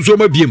wase won so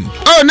ma biem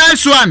oh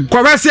nice one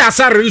kwa se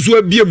asare nso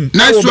abiem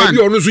nice one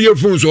ono so ye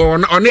phone so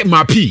on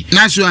mapi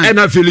nice one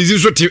ena felizi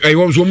so tie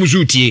won so mo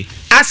so tie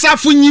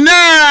asafu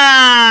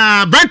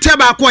nyina brante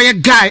ba ko ye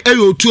guy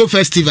Otuo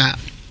festival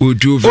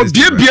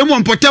obie mo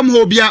mpotam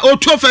ho bia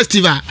Otuo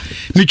festival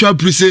mitwa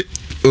prise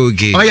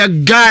okay oh ya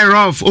guy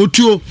rough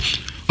Otuo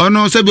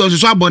no say be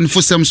so abon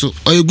for sem so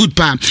or a good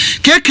pan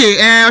KK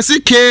I say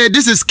K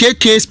this is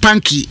KK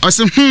Spanky I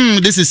say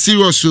this is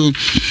serious so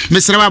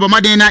Mr. Baba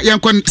Maden na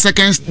yenkon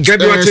second get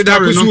what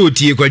that was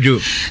tie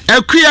kwadwo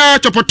akua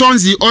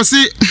chopotonzi I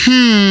say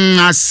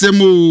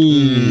asemo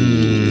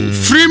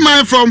free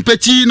man from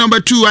Pechi number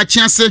 2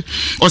 achiase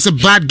I say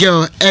bad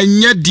girl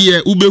enye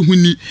de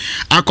ubehuni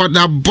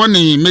akoda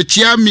bone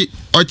mechia mi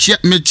ochia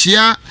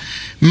mechia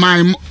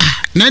my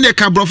nene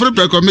ka brofo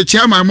preko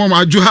mechia my mom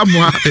ajuha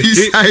mo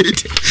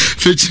inside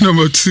Fetch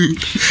number 2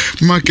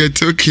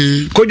 market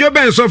okay Kojo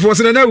Ben so for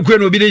say na ukwe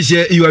no bi dey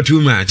share you are too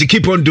much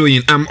keep on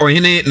doing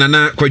ohene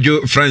nana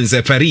Kojo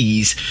France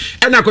Paris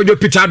na Kojo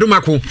Peter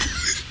Adomako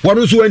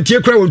wonu so antie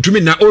kra wontumi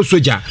na o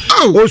soja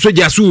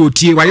so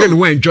tie wa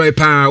no enjoy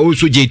pa o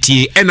soja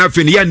tie na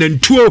fe ne ya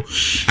nantuo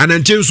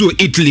anantie so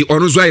Italy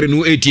onu so ayre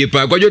no etie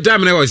pa Kojo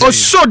time na was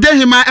so dey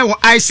hima e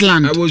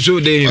Iceland I was so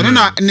dey hima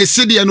na ne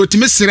city no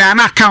timi sire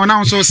na account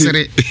na so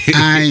sire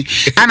ai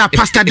ana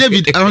Pastor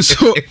David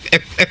also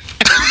it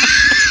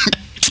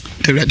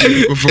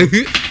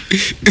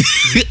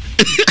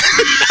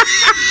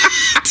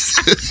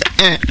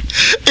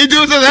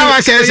was that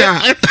was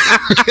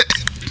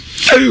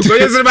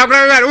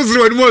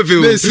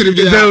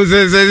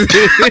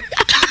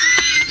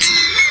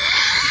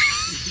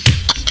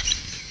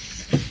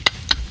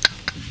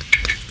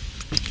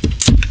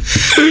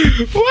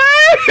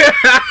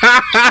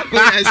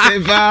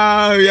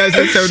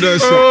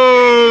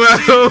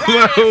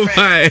oh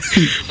my.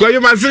 Kwa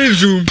you must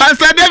zoom.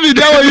 Pastor David,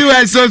 how are you?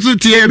 I saw to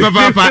tie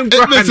papa.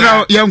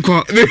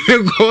 Yanko.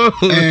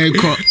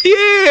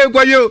 Yeah,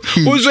 kwa you.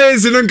 Uzo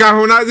ezi nka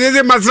ho na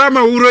ezi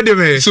masrama uro de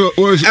me. So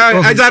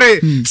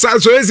ajare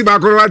so ezi ba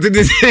ko what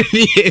this.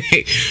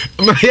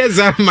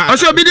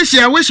 Also be this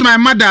year I wish my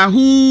mother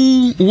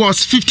who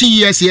was 50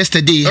 years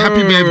yesterday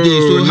happy birthday.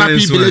 So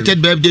happy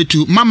belated birthday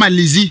to Mama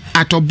Lizzie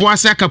at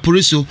Obuasa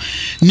Kapuriso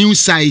new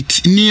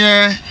site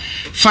near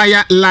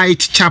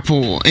Firelight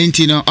Chapel. And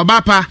you know,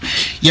 Obapa,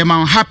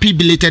 yama happy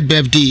belated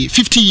birthday.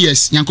 50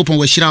 years. Yankopon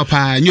we shira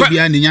pa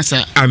nyobia ni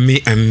nyasa.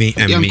 Ami.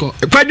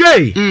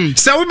 Kwadwe.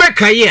 Se wo be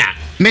kaya.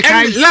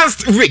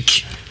 Last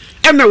week.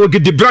 Emna wo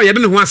gidi bro ya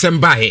de ho asem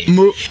ba he.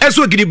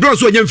 Eso gidi bro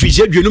so nya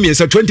mfihye aduonu mi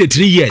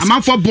 23 years.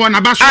 Am for born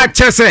abaso. A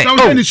chese.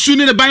 So ni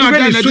suni ne ban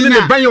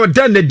yo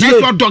dan na di.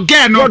 So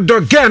dogen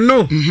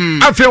no.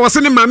 Afi wo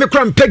se ne maame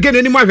kra mpege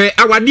nani mu ahwe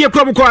awade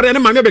kra bu ko are ne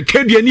maame be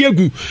kadua ni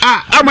egu.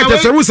 Ama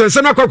chese wo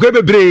sense na kwakwa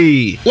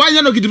bebre. Wa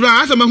nya no gidi bro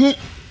asem hu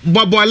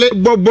bobole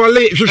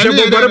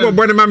hwehwe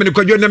bobole maame ne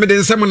kwadwo na me de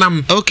nsem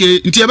nam.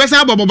 Okay, nti e be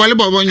sa bobole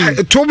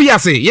nyu. To bi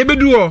ase ye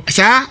bedu ho.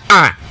 Sa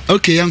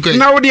okay, uncle.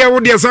 Now wo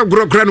dia sa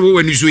grokra no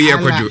we ni so ye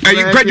kwadwo.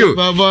 Kwadwo.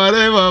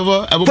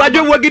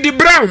 Kwadwo wo gidi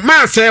brown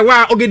ma se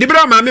wa ogidi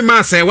brown maame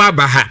ma se wa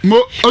ba ha.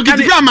 Mo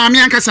ogidi brown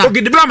maame ankasa.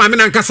 Ogidi brown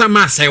maame ankasa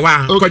ma se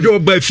wa. Kwadwo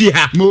ba fi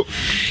ha. Mo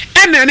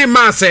ene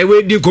ma say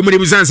we di komuni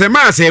busan say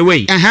ma say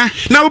we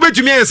na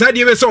obetumi yesa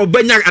de we say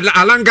obanya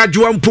alanga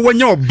juwa mpo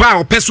wonya oba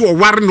opeso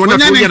oware no na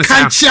fo yen sa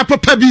kanchia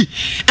papa bi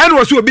ene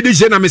wo so obi de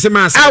je na me say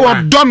ma say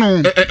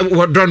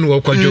wo dono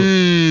okwajo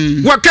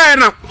waka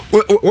na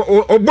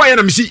oboya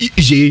na me si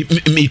je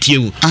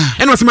metiewu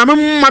ene wo say ma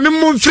me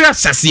mo mfiri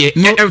asase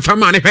emfa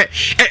ma ne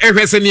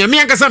hwe se ne me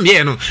ankasa me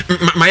ye no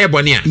ma ye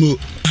bone a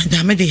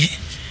dame de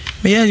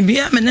me ya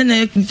bia me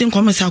na tin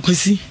komesa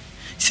akwasi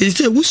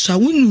se wusa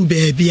wonu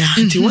baby a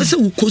nti wo se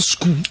wo ko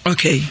school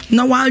okay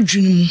na wa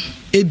adwunu mu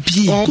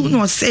ebie ko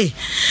no se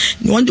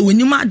wonde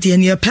wonima ade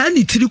ne pa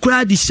ni tiri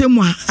kura de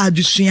hyemu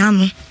adusua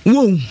no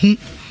wo hu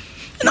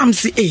na am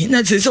se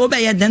na se so be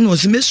ye den no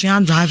se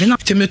mesua drive na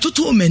te me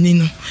toto mani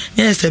no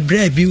yes a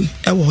bra bi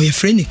e wo ye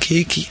friend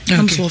cake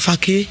am so fa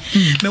ke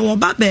me wo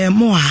ba be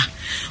mo a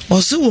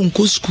also won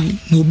ko school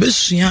no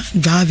besua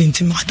driving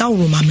team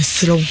adawro ma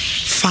mesrew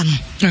fa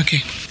no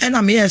okay and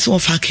am yes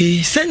of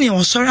ake send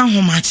your sorry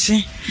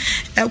ahomache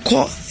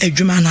ekọ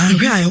adwuma na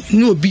ahwe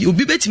ni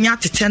obi betimi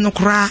atete no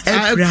kra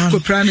ekra no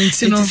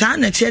ntino it is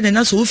an ete de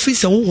na so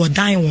office wo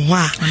dan wo ho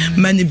a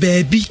mani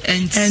baabi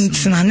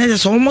and na ne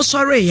so mo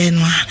sorry ye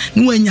no a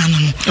ni wanya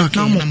no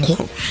na mo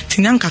ko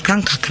tinan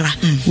kakra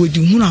wodi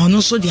hu na ono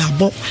so de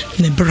abo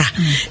ne bra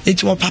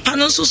eti wo papa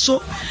no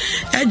so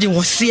eje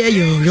wo se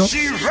yo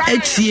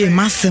etie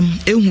masem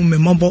ehu me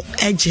mobo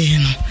eje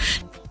no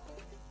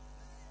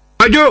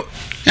ajo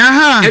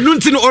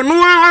enunti no ono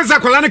anza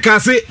kwala ne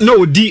kase na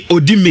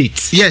odi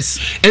mate yes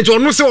enti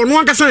ono se ono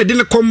ankasa na de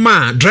ne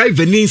koma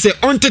driver ni se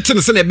ontete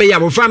ne se na be ya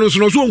bofa no so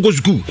no so onko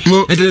school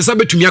enti ne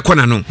sabe tumi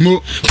akona no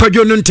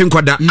kwajo no nten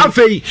kwada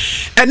afei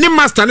ene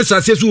master ne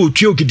sase so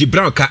otwe okidi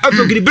brown ka afei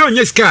okidi brown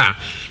nye ska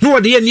no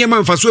wode ye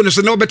niema mfaso no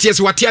so na obete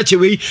se wate ache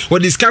wei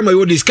wode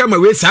scammer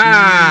we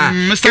sa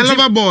Mr.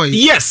 Lover boy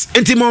yes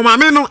enti mo ma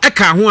me no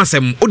eka ho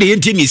asem ode ye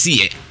ntie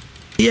mesi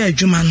ye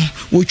adwuma no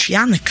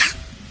wotwia ne ka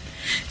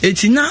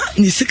etina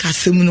ni sika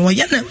semu no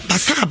ye na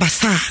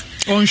basa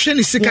onhwe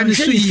ni sika ni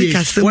so yi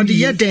wode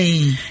ye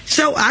den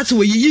so as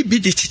we yi bi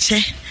de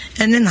chiche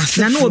ene na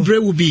se na no obre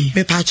wo bi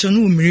me pa cho no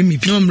omre mi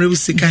bi no omre wo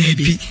sika ni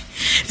bi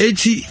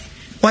eti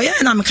waya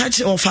na me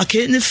catch ofa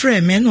ke ni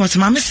frame me no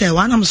ma me say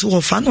wa na me so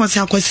ofa no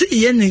say akwasi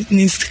ye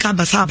ni sika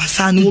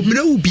basa no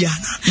omre wo bi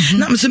ana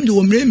na me so de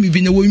omre mi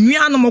bi na wo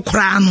nwia no mo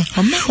kra no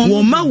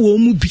wo ma wo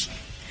mu bi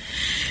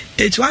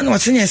eti wa no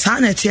se nye sa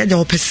na tie de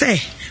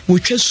opese wo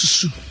twa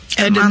susu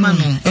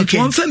edemano okay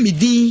won fa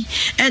midi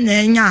ena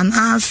enya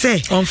na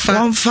se won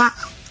fa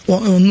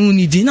onu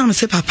ni di na me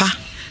se papa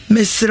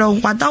mesra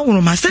wada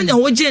woro ma se nya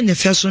wo je ne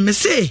fe so me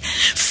se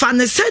fa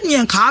ne se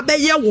nya ka be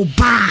ye wo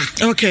ba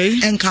okay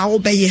enka wo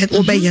be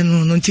ye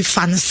no nti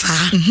fa ne sa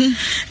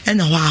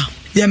ena wa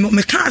ye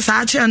me ka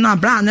sa che na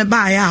bra ne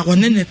ba ya won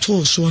ne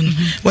to so no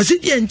wo se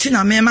die nti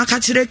na me ma ka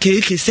kire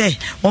keke se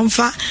won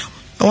fa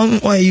won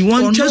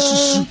twa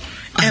susu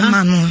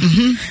ema no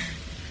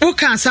wo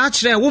kan sa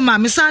kire wo ma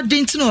me sa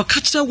denti no ka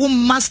kire wo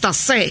master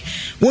say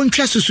won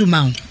twa susu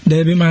ma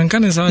there be man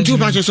kan sa do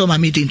ba so ma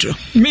me dentro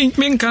me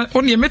kan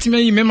on ye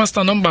metime yi me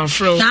master number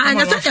fro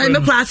na sa me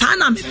kwa sa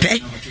na me pe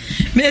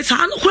me sa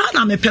no kwa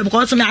na me pe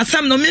because me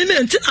asem no me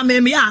nti na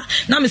me ya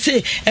na me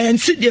say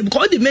nsidie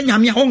because de me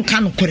nyame a won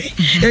kan no kore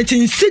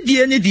enti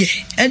nsidie ne de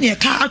ene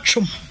ka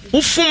atwom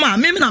ufuma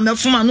me na me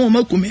fuma no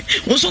makume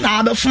wo so na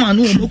abe fuma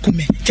no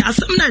makume ti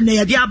asem na na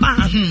ye de aba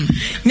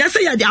nya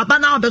say ye de aba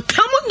na abe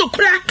kamu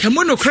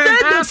no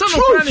kra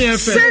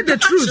say the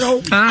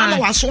truth ama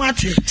waso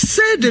ate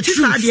say the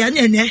truth de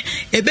ene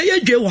ebe ye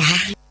dwe wo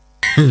ha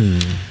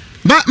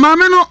ba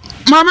mama no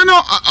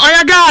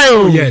oya guy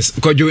oh yes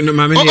kojo no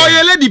mama no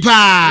oya lady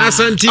pa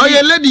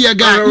oya lady ya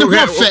guy no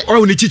ho fe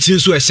o ni chichi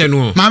nso ehye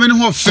no mama no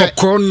ho fe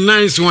ko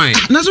nice wine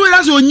na so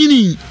ya so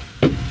onyini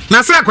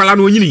na say akwala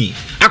no onyini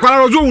akwala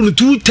rozo wo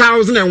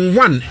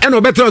 2001 and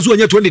obetra so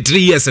onye 23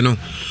 years no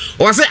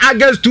o say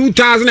August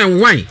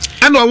 2001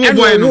 and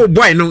o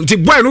boy no ti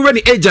boy no when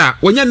age a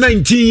onye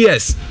 19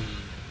 years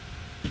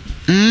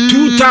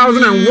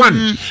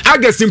 2001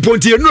 August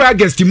imponti no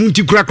August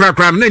munti kra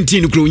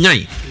 19 kro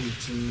nyan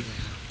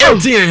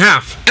 18 and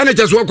half and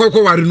just walk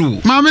ware no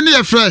mama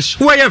ne fresh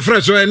who are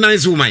fresh or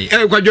nice woman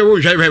kwadwo wo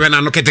hwe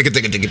na no kete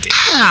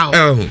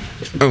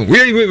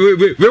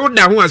we would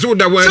da ho aso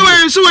da wa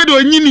so we do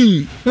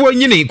onyini wo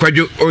nyini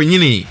kwadwo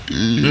onyini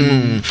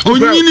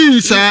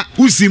onyini sa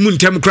usi mu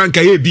ntem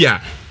kranka ye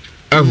bia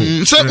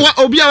so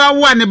obi a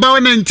wa ne ba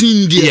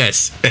 19 dia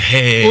yes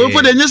o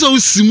po de nyeso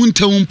usi mu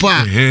ntem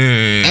pa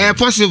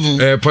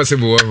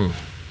possible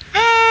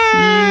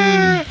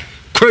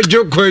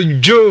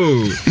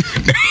Kojo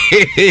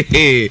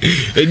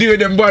ediwe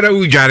dem bora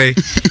ujare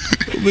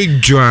we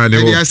joane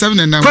wo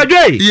Kojo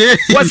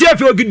wasi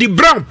afi ogidi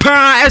brown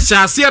pa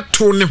esase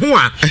to ne ho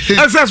a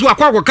esase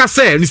akwa ka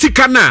se ni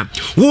sika na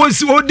wo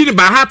odi ni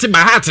bahati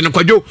ne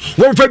Kojo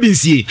wo fa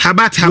binsie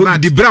habat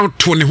di brown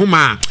to ne ho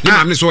ma ni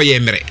mam ne so ye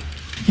mere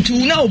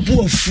ntu na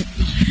obu afu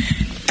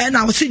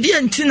na wasi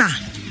die ntina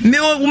me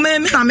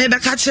na me be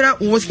ka kire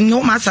wo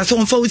no master so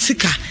wonfa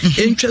usika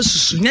entwa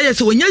susu nya ye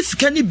so wonya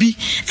sika ni bi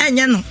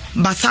enye no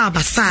basa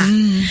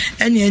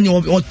ene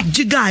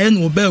giga ye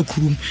no ba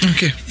kurum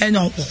ene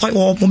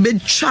o be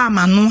twa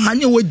ma no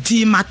ane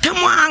wodi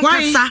matamo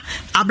ankasa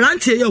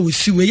ablante ye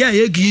wosi we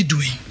ye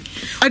gidu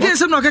again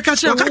some no ka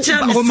kire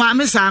o ma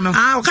me sa no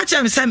o ka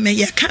kire me se me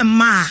ye kan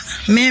ma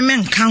me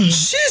nka ho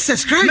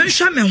Jesus Christ me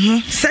hwa me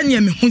ho se ne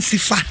me ho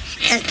sifa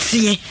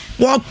etie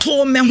what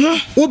told me who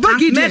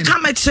Gideon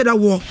come at the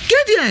war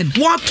Gideon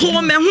what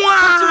told me who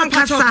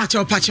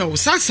pacho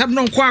sasem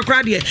no kwa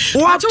krade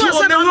what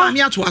told me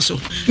me ato aso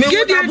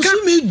Gideon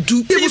come me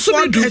do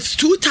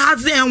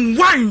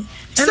 2001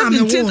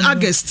 17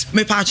 August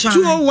me pacha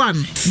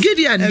 201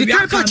 Gideon the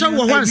guy pacha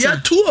wo once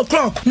 2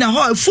 o'clock na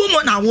ho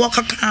fumo na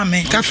walk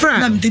kame kafra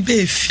na me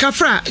beef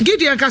kafra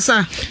Gideon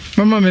kasa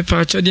mama me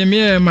pacha de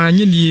me ma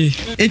nyedie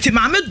enti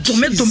ma me do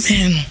me no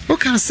o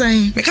ka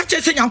san me ka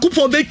chese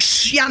Yankopon be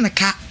twia ne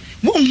ka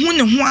wo hu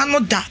ne ho ano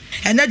da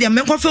ene de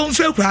me kofa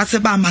mfra kura se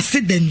ba ma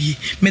se danie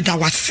me da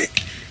wase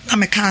na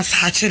me ka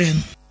sa kire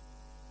no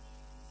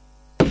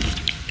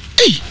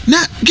na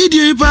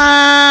Gideon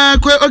pa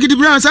ko Ogidi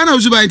Brown sana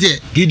uzuba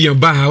ntie Gideon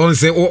ba ha won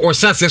se o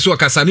hyase so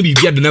kasa ne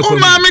bibia de na ko o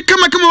ma me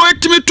kama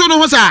wetimi to no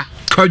ho sa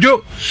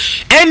Kojo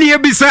eni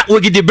ebisa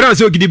Ogidi Brown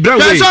se Ogidi Brown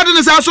we so de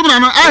ne sa so na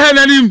no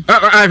ahelanim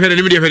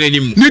de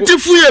ahelanim ni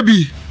tifu ye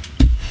bi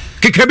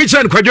keka bi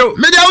chan Kojo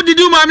me da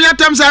odidi ma me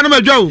atam sa na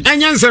madwo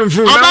enya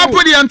nsamfu oba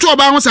podi anto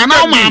oba ho sa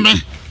na o ma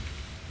me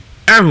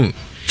ehu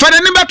fada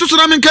ni beto so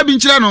na me nka bi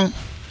nkyira no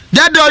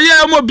dada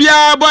oye mo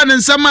bia bo ne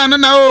nsama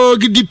na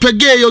Ogidi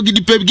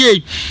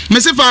pege me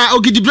se fa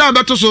Ogidi Brown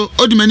beto so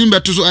odimani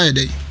beto so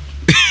ayede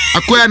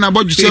akoya na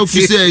boju se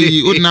ofisi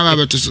yi odina ba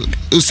beto so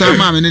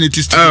usama me ne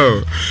tisti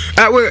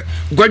we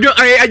Kojo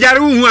ajare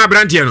hu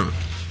abrantie no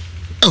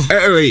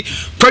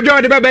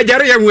Kojo de ba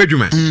jare ya hu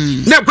adwuma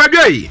na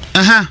Kojo yi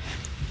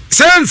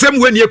sensem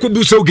when ye could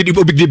do so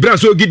Ogidi Brown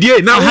so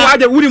Ogidi na wo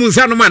aja wuri mun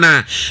sanu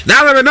mana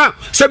na we na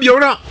sabi wo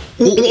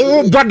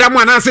bodam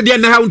ana se de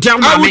na ha untia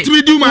ma me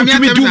utimi du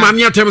ma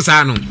me atem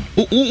sa no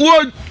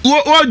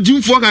wo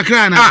jimfo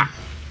kakra na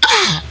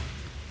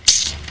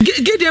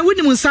Gideon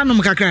woni mun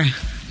sanom kakra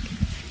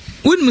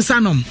woni mun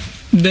sanom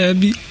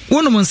dabi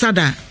woni mun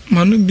sada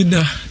manu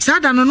bida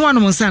sada no no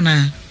mun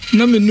sana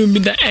na me no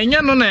bida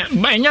enya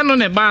no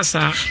ne ba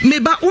sa me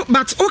ba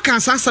but o ka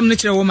asam ne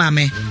kire wo ma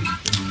me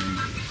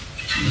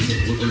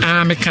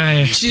me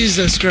kai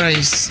Jesus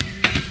Christ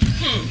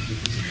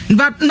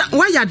but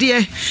why ya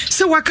there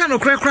say waka no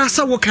krakra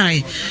say wo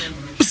kai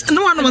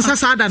no one man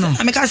say ada no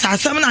ameka say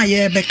asem na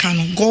ye be ka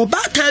no go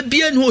back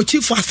bia no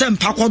ochifu asem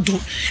pakodo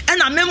e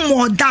na me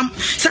modam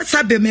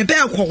sebe me be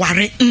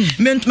kware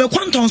me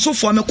kwanton so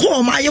fo me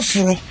ko ma ye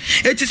foro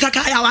eti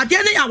saka ya wade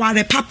ne ya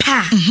ware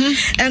papa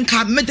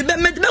enka me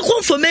be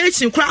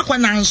confirmation kra kwa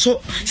nan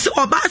so se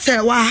oba say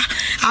wa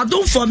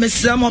adon for me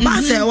sem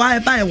oba say wa e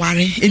ba e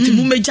ware eti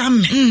mu megam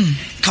me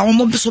ka wo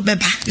mo so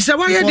beba se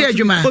wa ye de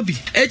adwuma obi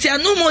eti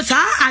anu mo sa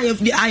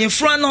aye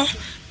fro no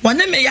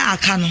wone me ya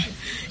aka no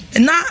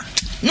na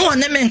no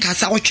one men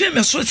kasa o twe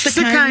me so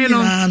sekan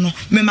no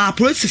me ma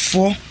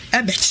prosifo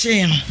e be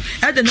che no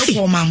e de no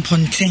ko man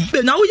ponten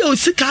na wo ye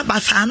osika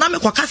basa na me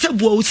ko kasa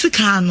bu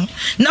osika no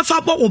na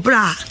fa bo wo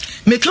bra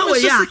me ka wo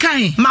ya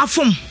ma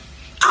fom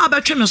a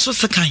be twe me so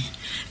sekan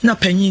na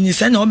panyin ni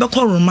se na wo be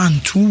ko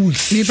roman 2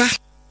 weeks me ba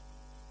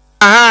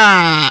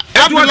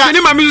Abdullah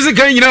ni ma music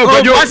kan nyina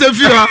Kojo o se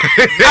fi ha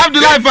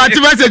Abdullah Fati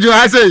message o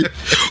ha say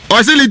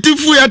o se li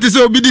tifu ya te se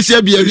obi di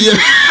share bia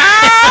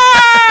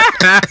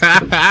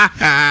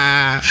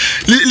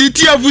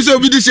Liti afu so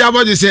bi di sia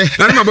boju se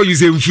na ma boju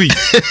se mfui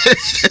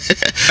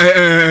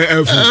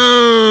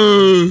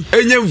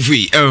enya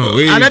mfui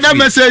another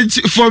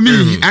message for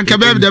me anka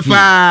be the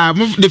pa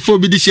move the for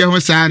bi di sia ho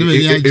sa na me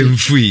ya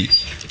mfui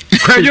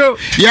Kojo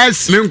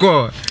yes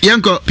menko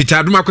yanko Peter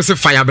Aduma ko se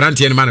fire brand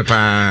ye man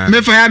pa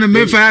me fire no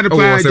pa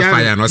se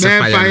fire no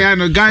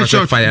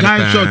gunshot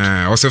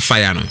o se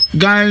fire no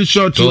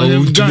gunshot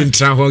o gun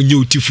tra ho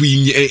nyu tifu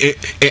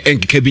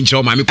enke bi ncha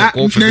o ma me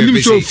ko fe na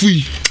nim so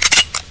fui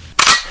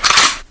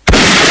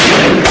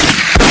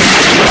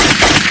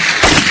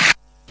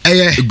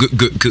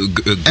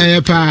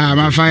pa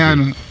ma fire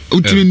no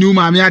utimi nu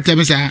ma me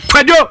atem sa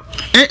Kojo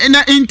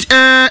na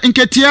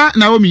inketia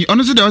Naomi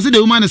ono so de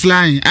woman is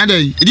lying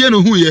adai die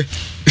no hu ye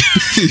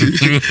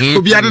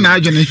obi ade na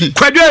adwene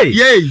Kojo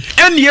ye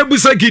eni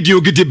ebusa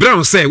Ogidi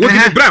Brown say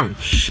Ogidi Brown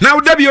na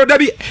odabi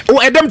o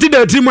edam ti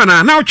da timu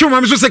na na otwe ma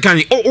me so se kan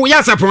o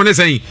ya sapon ne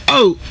sen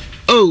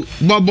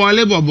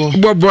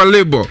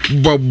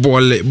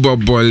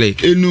bobole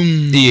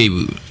enum ye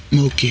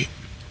okay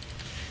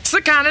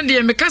saka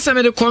de me kasa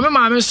me de ko me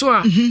ma me so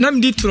a na me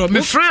di tro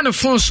me friend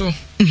phone so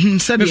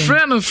me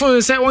friend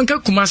phone say won ka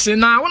kumase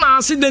na wona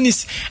ase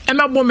Dennis e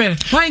me bo me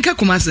won ka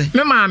kumase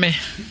me ma me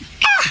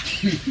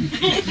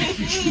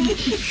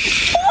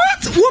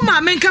what wo ma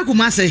me ka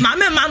kumase ma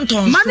me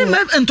manton ma ne me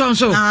enton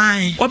so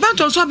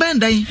obanton so ben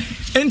dan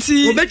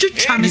enti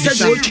obetwitwa me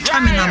say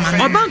obetwitwa me na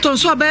ma obanton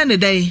so ben ne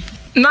dan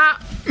na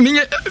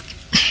minye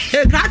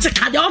Grati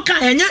Kadoka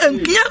and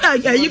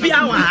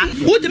Yibia.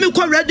 Would me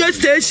call radio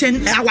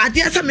station? Our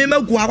dear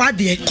Samima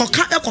Guawadi,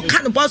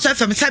 Cocan Boss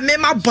FM,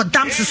 Samima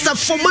Bodam,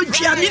 for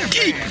Gianni.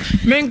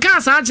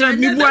 Menkas, Archer,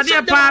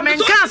 Mibuadia Palm,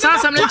 and Casa,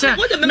 some letter.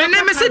 My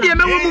name is Eddie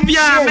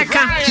Mubia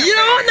Mecca. You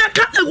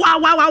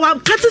know,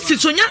 cut a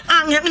situation,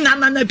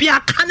 and be a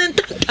cannon,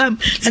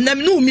 and them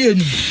no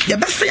mean. You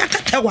best say a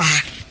catawa.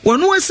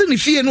 One was in the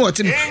fear, what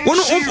him.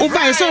 One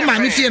buy some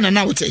money fear and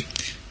out.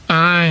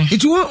 Aye.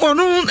 It won't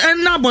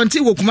and now Bonty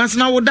will come as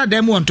now that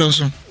them want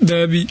also.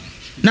 Derby.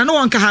 No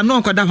one can have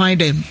no could find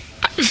them.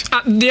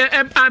 Dear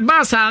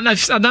Abasa,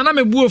 I don't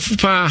know a wolf.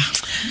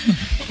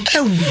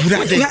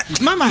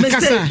 Mama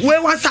Casa,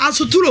 where was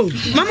also true?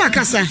 Mama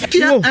Casa,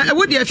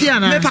 what do you fear?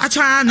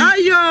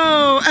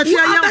 Ayo, if you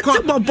are young,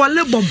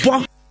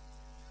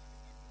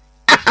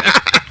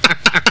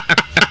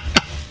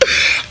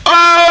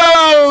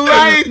 oh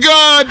my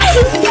God!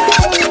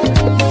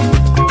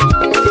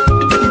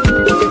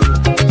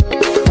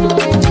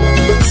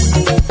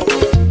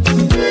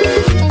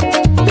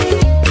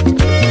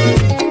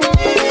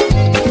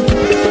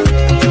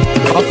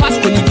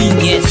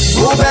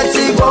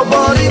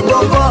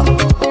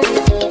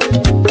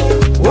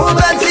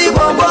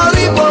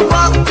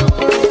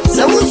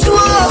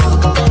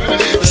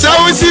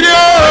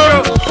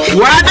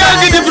 Why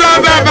don't you get the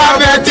problem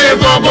about that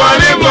table?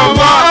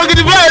 Get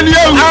the brand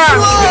new.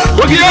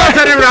 What do you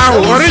say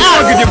around? Or is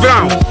it the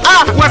brown?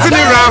 What's in the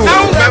round?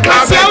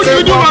 That's how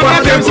you do my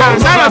them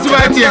songs. That's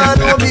right here.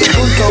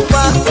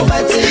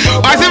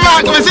 I said, a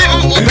month of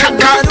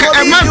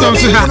a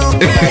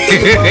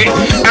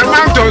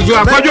month of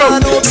what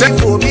you said.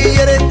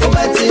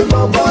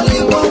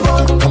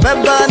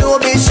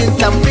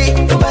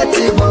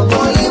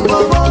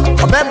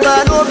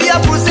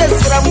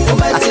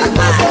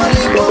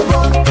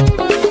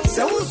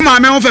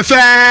 Mammy on for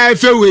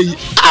fair way.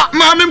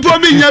 Mammy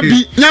probably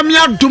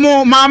yam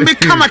tomorrow, mammy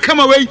come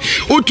away,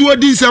 or to a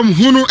decent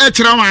Huno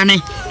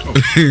Etramani.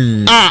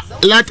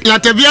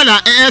 Lataviana,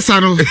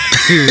 Esano.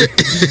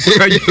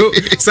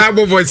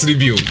 Sabo voice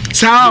review.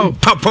 So,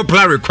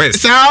 popular request.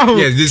 So,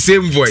 yes, the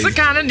same voice. I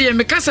can't dear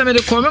because I made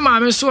a comment,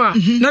 Mamma, so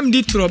I'm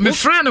ditro, my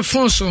friend of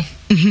Fonso.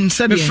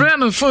 My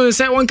friend of Fonso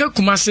said, one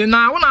Kumasi.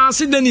 Now, when I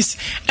see Dennis,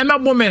 and my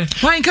woman,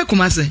 why in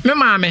Kakumasi? My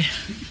mammy.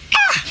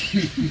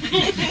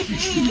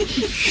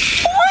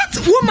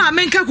 What woman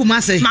make a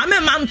kumase? Mamma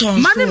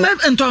Manton, Mammy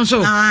Manton,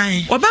 so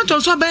I about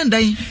also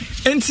bending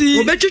and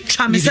see, bet you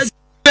charm said.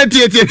 I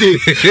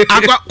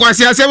got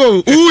Quasia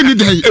Sebo, who need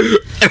they?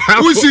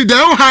 Who see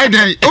their own high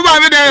day?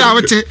 Over there, I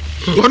would say.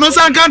 One of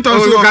some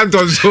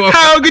cantons,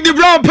 how get the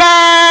brown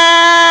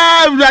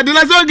pie?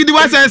 Let's not get the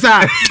one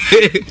answer.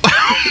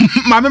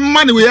 Mamma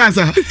money we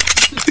answer.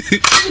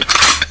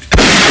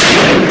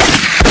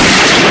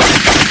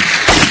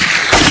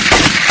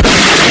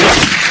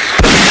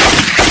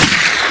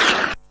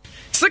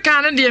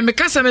 Second dear,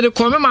 because I made a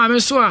comment, Mamma,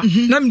 so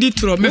I'm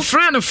ditro, my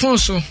friend of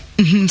Fonso.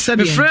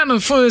 My friend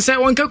of Fonso said,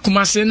 one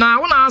Kumasi.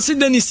 Now, when I see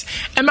Dennis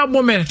and my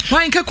woman,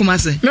 why in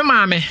Kakumasi? My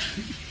mammy.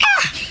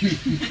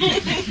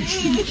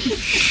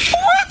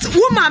 What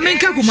woman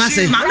make a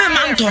kumase? Mamma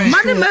Manton,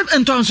 Mammy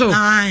Manton, so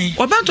I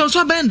about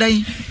also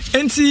bending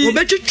and see,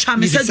 bet you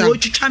charm said,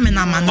 what you charming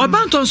a man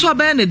about also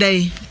bend a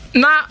day.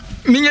 Now,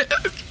 me.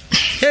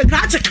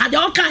 Grati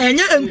Kadoka and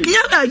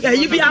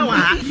Yibia.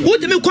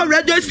 Would me call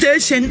radio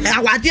station?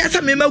 Our dear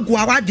Samima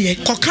Guawadi,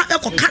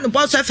 Cocan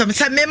Boss FM,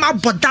 Samima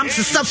Bodam,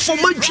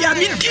 for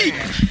Gianni.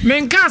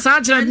 Menkas,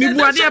 Archer,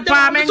 Mibuadia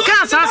Palm, and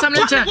Casa, some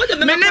letter.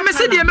 My name is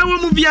Eddie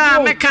Mubia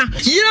Mecca.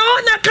 You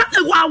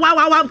know,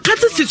 wow,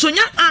 cut a situation,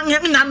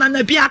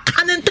 and be a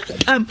cannon,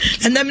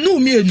 and them no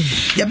mean.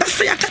 You best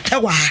say a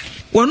catawa.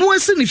 One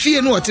was in the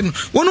fear, what him.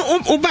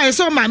 One buy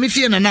some mammy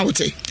fear and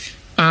out.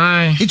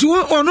 Aye. It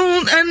won't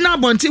and now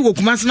Bonty will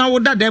come as now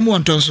that them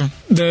want also.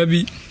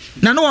 Derby.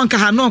 No one can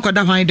have no could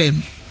find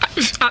them.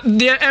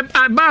 Dear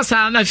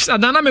Abasa, I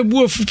don't know a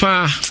wolf.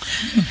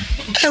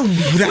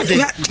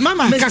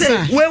 Mama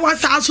Casa, where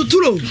was also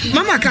true?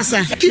 Mama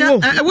Casa,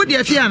 what do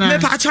you fear?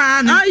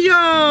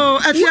 Ayo,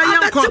 if you are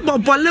young,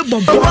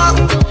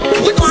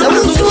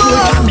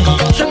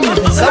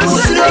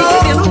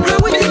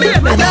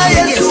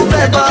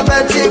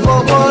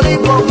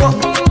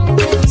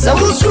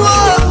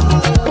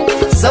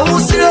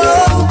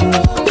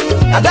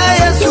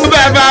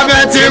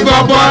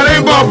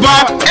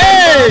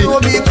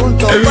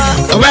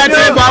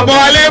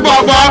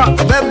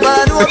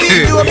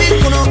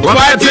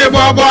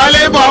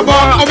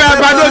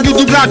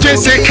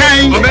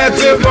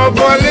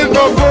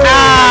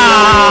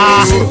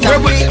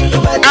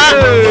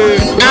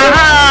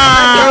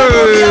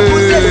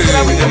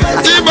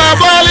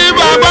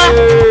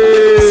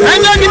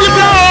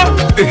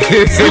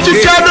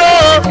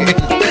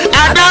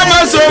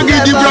 Adama so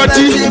gidi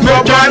broti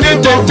no bani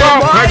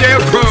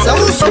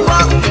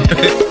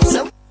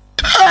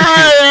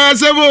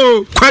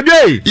Sebo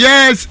Kwadwe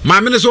yes my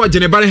minister was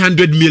generally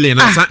 100 million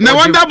na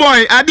wonder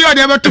boy ade o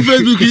dey about to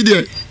Facebook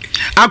here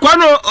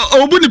akwano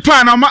obu ni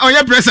pan o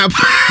ye press up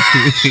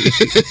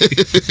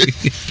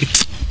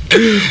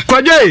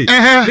Kwaje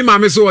ni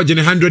maame so wo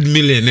gene 100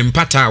 million ne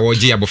mpata wo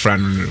gi abofra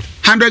no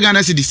 100 Ghana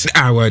cedis.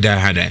 Well,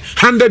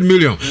 100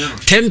 million,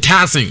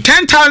 10,000.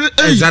 10,000.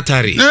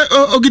 Exactly.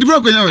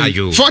 Ogidibro kwenya.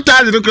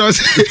 4,000 across.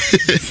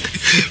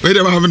 Where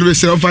dem have no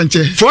say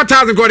fanche.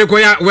 4,000 go de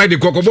where the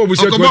kokobo bu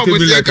say 20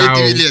 million ka.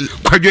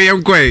 Kwaje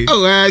yem kwai.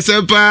 Oh,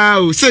 say pa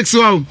 6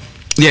 wow.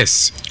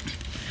 Yes.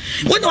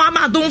 When I'm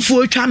a don't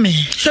for me.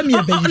 Some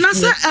year baby. Na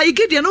say I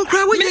get you no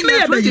cry when you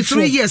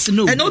 23 years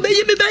no. And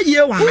obey me by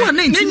year one. Who are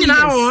 19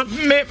 now?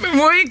 Me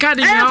can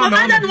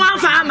I don't one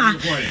farmer.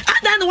 I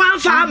don't one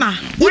farmer.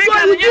 We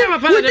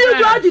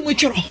do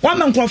with you. One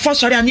man called for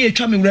sorry and you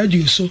try me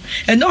radio so.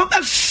 And no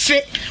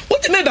fit.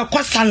 What the member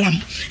cost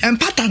salam and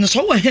pattern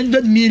so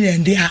 100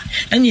 million there.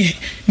 And yeah,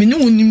 me no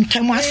him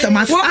time was some.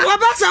 What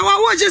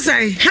you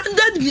say?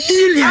 100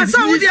 million. I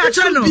saw with your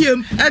channel.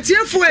 At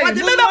your way. What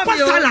the member cost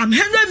salam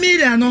 100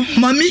 million.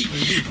 Mommy,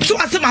 so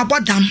I said my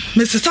bottom,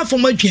 Mrs. Saffo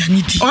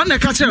Magianity. On the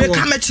catcher,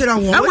 come at your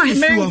wall.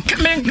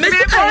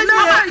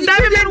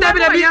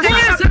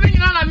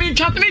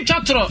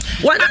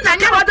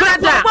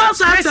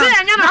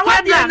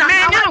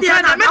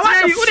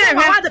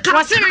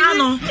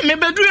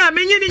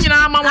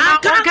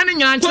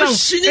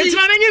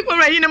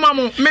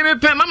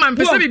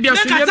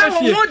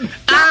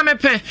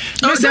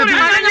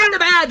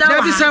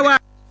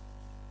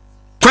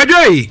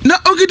 Kwaje na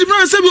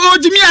ogidibran se bi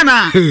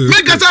ojimiana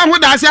make kasa ho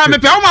daase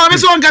amepe o ma me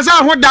so nkasa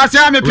ho daase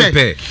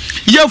amepe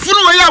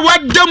yefunu we ya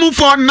wadamu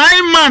for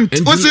 9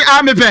 months o se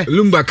amepe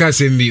lumba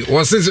kasembi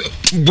o se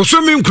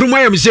bosomi nkruma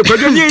ya mse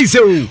kwaje nye ise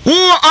o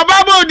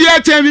obabo di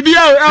achen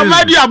bibia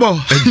amadi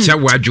abo ncha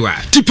wadwa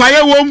tipaye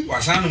wom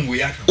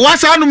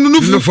wasanum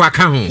nunufu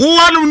aka ho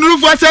wanum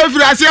nunufu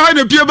asafiri ase ho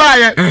na pie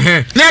baaye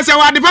na se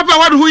wade papa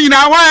wade ho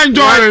nyina wa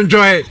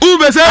enjoy u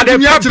be se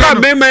dunya tira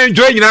me ma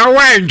enjoy nyina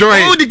wa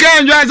enjoy u di ka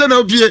enjoy se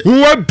na pie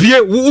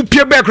wo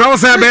pie be kra wo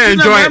se be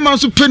enjoy na ma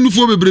so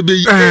penufu bebrebe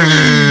yi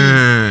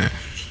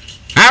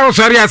I was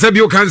sorry as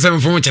you can some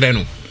phone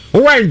channel.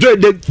 Oh, I enjoy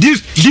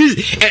these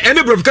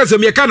any broadcast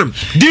me canum.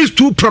 These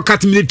two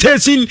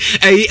procrastination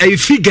a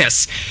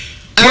figures.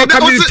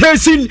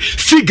 Procrastination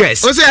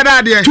figures. What's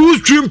that there? Two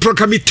stream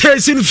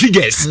procrastination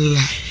figures.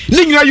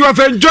 Nina, you have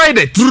enjoyed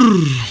it.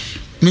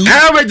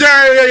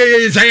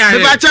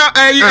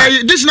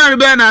 Dictionary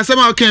banner some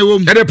okay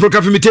wom. And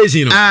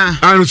procrastination.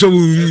 And so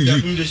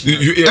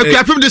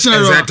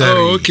dictionary.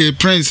 Oh, okay,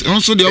 Prince.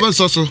 Also the other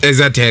source.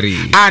 Exactly.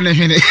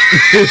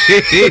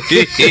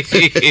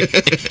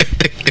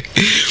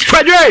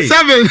 Kwaje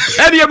 7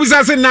 eni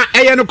ebusa se na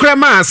eye no kra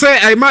ma se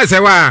ai ma se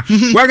wa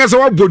wanga se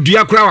wa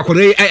bodua kra wa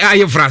kore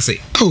aye frase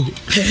oh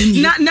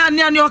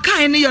na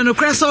okan ni ye no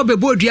kra se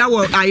obebodua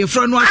wo aye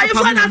fro no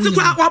papa na se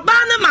kra oba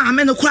na ma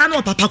me no kra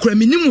na papa kra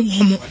minim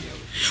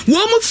wo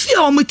mo fie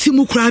o mo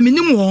timu kra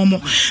minim wo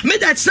mo me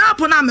that snap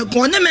na me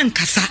ko ne me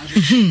nkasa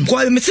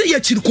ko me se ye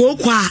chiri ko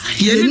kwa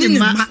ye ni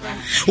ma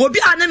obi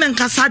ane me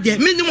nkasa de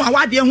minim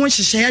wa de ho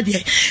hyehye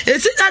de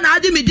esi na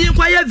ade me din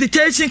kwa ye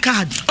invitation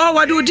card oh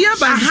wade odi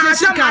aba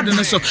invitation card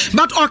no so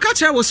but o ka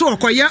kire wo so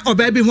okoye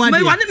oba bi ho ade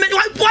me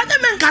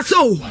me nkasa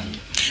o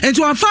enti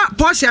won fa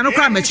Porsche no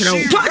kra me kire wo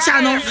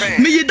Porsche no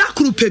me yida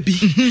krupe bi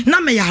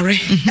na me yare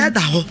eda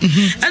ho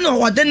ena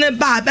wo de ne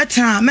ba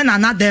beta me na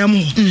na da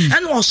mu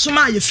ena wo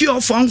soma ye fie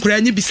ofo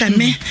nkora ni bi se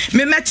me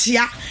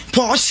metia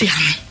Porsche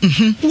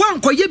no wan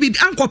koye bi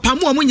ankopa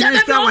mu o nyina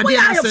fra wade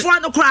ase ye fo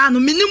no kra no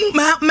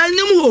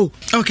menimu ho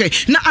okay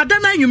na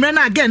adana nwumre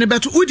na again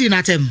beto udi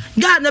na tem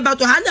ga ne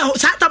beto ha na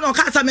sata no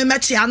ka sa me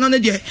metia no ne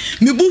de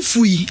me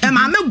bufu yi e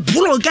ma me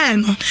bro ga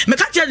no me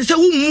ka je se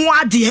wo mu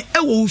ade e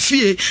wo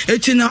fie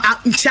eti no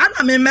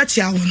na me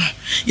metia wo no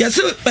yes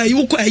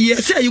you kwa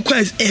yes you kwa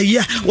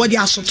wo de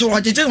asoto wo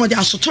de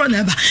asoto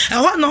na ba e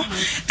ho no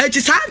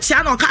eti sa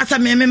tia no ka sa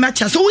me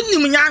metia so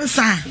wonnim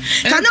nyansa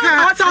ka ne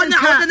wo ta onya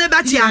wo ne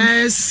betia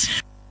yes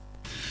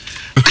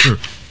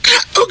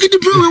okay, the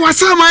bro was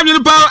some I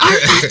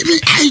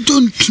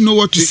don't know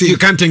what to say. You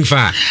can't think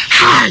far.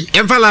 Hi.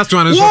 And for last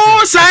one.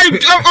 Oh,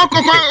 side.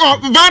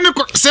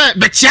 Say,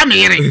 but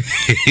Yamiri.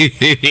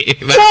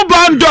 Oh,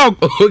 band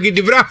dog. Okay,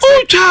 the bro.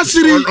 Oh,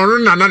 Chasiri.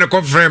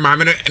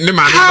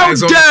 How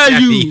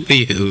dare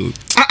you?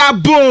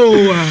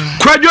 Abo.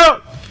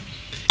 Kwajo.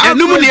 And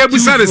no money ever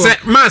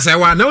said, Master,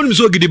 one, no one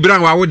so good the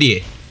brown. Why would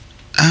ye?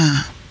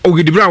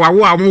 Ogidibra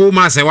wa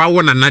ma se wa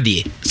wona na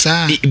de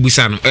sa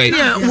ibusa no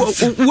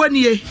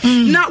woni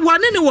na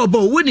wane ne wo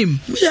bo wonim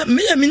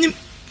me minim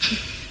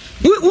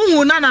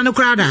wo na no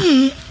kra da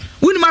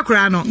wonim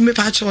akra no me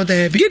pa cho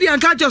da bi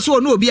Gideon ka je so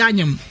no obi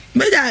anyem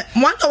me da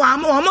mo wa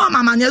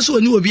mama nya so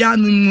ni obi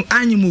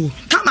anyem o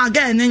kama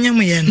ga ne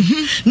nyem ye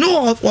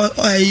no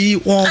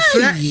wo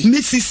fra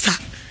misisa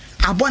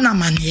abona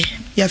mane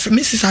ya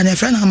Mrs. and a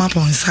friend am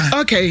upon son.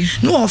 Okay.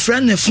 No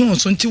friend the phone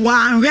so nti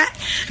wan hwe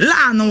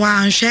la no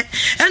wan hwe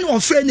and no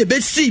friend the be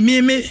see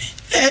me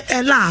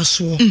la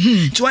so.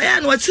 To ya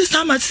no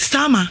sister ma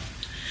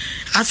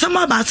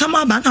asama ba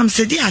na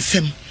msedi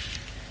asem.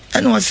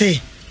 And no say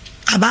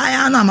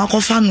abaya na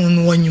makofa no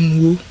no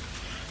wanyimwo.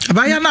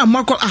 abaya na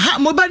mako aha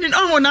mobani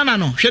oh nana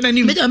no hwe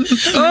nanim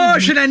oh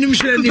hwe nanim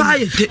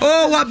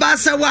oh wa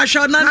basa wa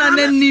sha nana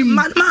nanim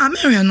ma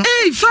me no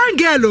eh fine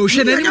girl oh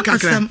hwe nanim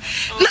kakra me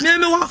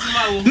wa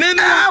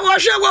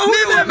hwe wa hu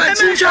me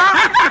chicha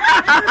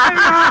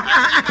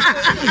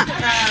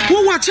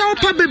wo wa cha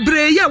pa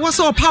bebre ye wo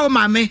so pa o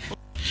ma me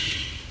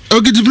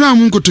Ogidibra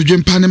mu nkoto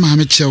dwempa ne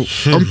maame chew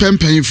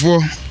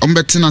ompempanyifo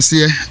ombetena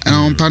se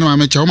ompa ne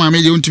maame chew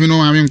maame de untimi no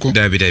maame nko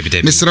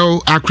David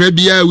mesraw akra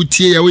bia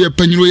utie ya wo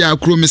panyiro ya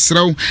akro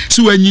mesraw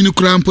si wanyini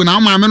kura mpo na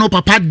maame no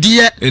papa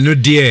de eno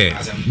de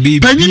bibia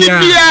panyini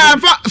bia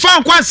fa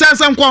nkwa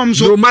sansa nkwa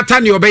mso no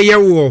matter ne obeye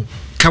wo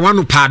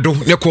kawano pado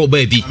ne ko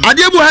ba bi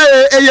ade bu ha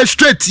eye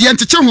straight ye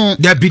nteche ho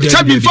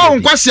chabi fa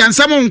nkwa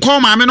siansam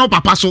nkwa maame no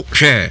papa so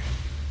hwe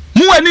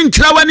mu wani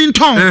ntra wani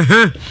nton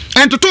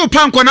entoto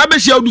panko na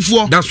abehia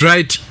odufuo. That's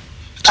right.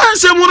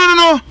 Ansem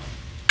no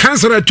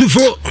cancer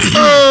tufo.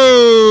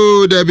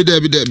 Oh, Debbie.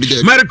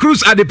 Mary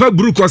Cruz at the pub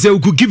brook was you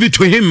could give it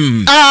to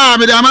him.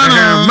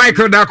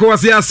 Michael Dako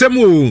was here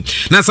semu.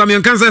 Now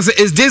some cancer say,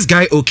 is this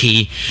guy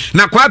okay?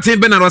 Now quite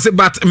Bernard was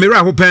but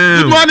Mira hope.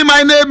 Good morning,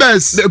 my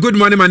neighbors. Good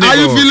morning, my neighbor. Are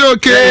you feeling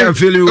okay? Yeah, I'm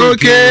feeling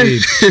okay.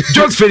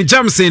 Josephine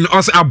Jamson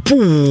was a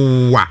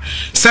boo.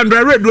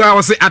 Sandra Redwa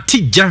was a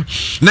tija.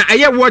 Now I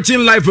am watching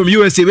live from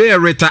USA where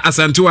Rita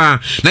Asantua.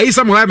 Now is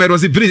someone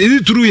was it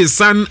is it true his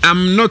son?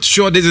 I'm not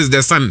sure this is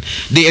the son.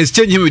 They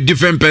exchange him with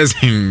different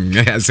person.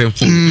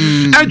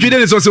 Andrew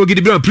Dennis also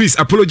give the please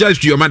apologize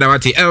to your mother,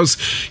 what else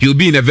you'll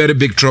be in a very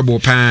big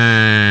trouble.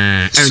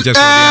 Aben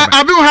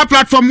Wo Ha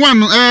platform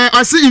 1.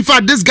 I see in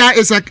fact this guy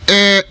is a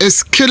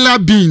killer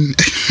bean.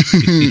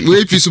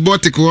 If you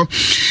support it,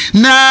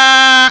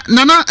 Nana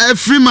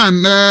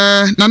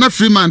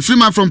Freeman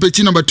from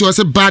Petit number 2. I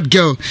say bad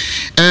girl.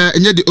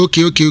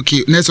 Okay.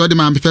 Next what the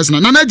man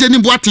personal. Nana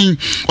Jenny Boating.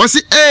 I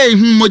say hey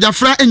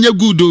Mojafra enye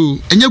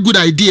good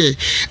idea.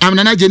 I'm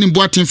Nana Jenny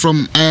Boating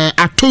from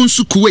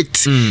Atonsu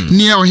Kuwait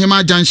near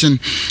Ohima Junction.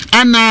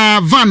 And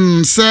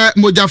Van say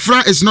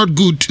Mojafra is not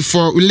good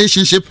for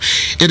relationship.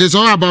 It is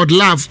all about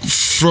love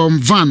from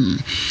Van.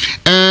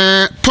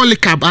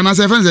 Polycarp and as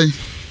I say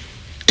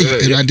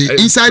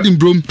inside in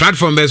Broom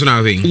platform based on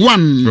our thing.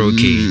 One.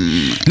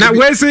 Okay. Now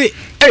where's it?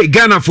 Hey,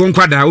 Ghana phone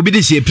quadra, will be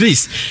this year,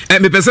 please.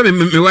 Me person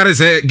me ware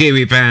say gay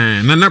we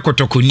pan. Nana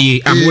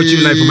Kotokuni, I'm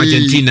watching live from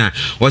Argentina.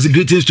 Was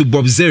greetings to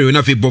Bob Zero, and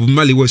if Bob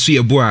Mali was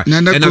suya boa.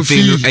 And I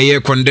feel a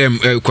year condemn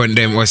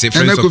was a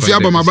friend of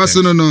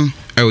no.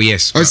 Oh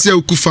yes. I say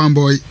Uku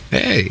fanboy.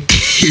 Hey.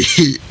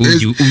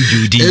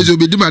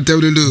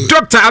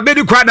 Doctor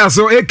Abedi Kwada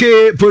so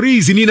AK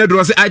police in Nina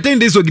I think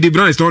this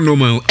Ogidibran is not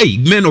normal. Hey,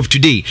 men of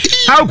today.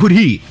 How could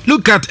he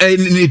look at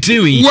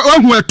Nitri?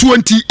 When we are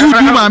 20, do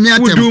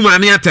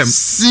mami atem.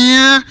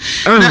 See,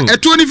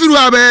 20 feet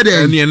no.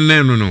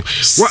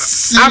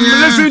 I'm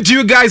listening to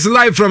you guys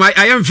live from I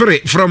am free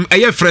from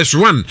a fresh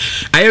one.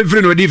 I am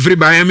free no free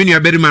by I mean you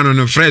very man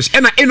on fresh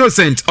and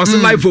innocent also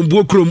live from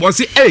Bokrom or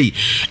say hey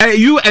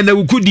you and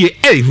the could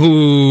hey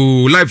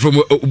who live from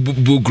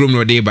Bokrom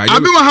no day by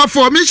Aben Wo Ha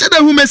for me share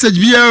who message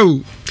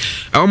bio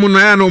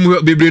na no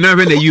bebre na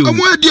when you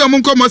di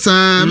komo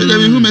sa me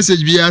who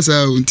message bia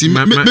sa nti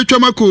me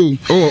twama ko me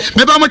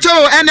ba mo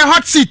chewo and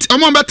hot seat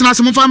omo betena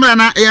so mo family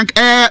na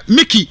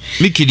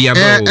Mickey dia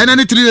ba and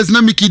any 3 days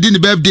na Mickey din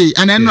birthday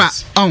and enra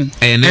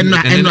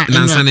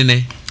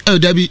nansane oh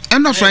Debbie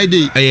end of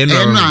Friday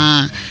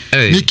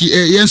Mickey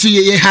yenso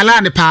ye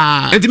halane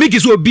pa and Mickey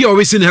so be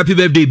always in happy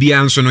birthday bi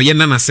anso no ye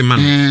nana sema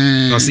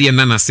no so ye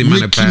nana sema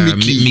na pa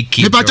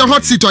Mickey me pa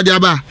hot seat or the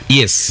aba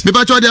yes me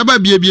pa the aba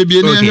bie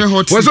na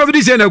hot seat what's over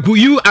this and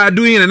you are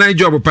doing a nice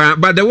job pa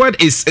but the word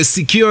is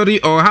security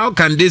or how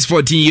can this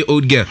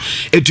 14-year-old girl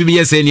etumi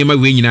yes any ma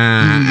we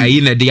nyina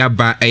ayi na de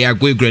aba ayi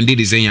go grande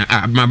design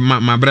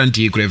ma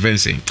branti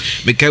crevency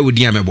me kai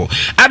wodi amebo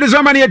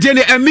adeso ma na ye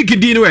tie Mickey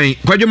din wen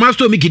kwadwo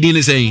master Mickey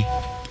din say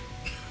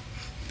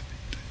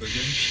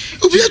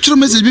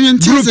message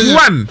group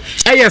 1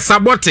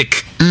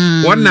 sabotic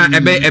one na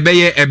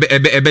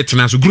ebe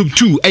tena so group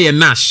 2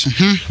 Nash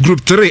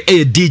group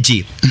 3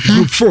 DJ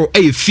group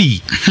 4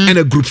 Fee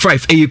and group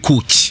 5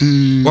 coach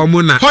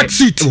hot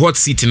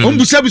seat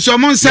ombusa busa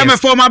mo nsema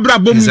for my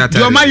brabo mu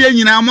do ma ye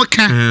nyina mo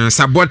ka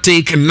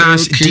sabotic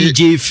Nash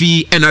DJ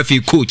Fee and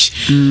coach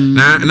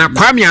na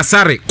Kwame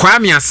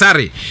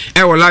Asare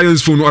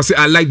Lions phone or say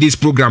I like this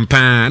program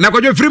pa na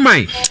kwadwo free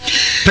mind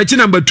patch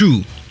number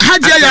 2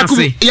 Hajia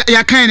Yakubu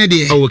ya kind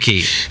de.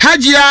 Okay.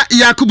 Hajia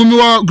Yakubu me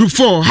group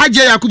 4.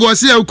 Hajia Yakubu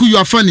say you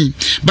are funny,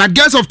 but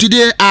girls of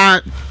today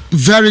are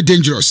very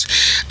dangerous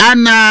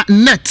and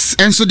nets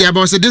and so they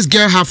about say this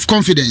girl have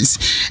confidence.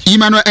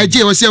 Emmanuel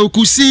Eje was say you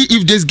could see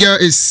if this girl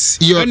is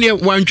your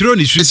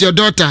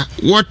daughter.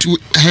 What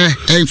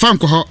in farm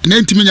ko ho na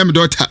ntimi nya me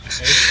daughter.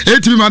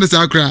 Ntimi man say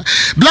akra.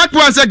 Black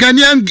ones are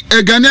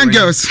Ghanaian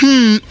girls.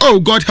 Oh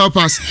God help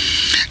us.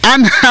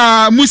 And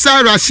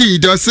Musa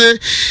Rashid does say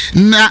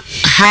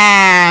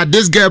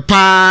this girl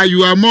pa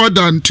you are more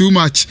than too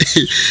much.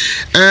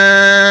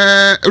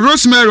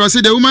 Rosemary was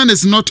say the woman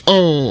is not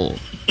all.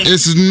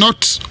 is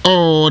not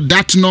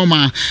that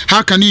normal.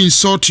 How can you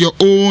insult your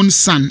own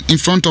son in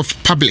front of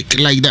public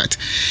like that?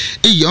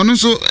 Hey,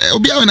 also,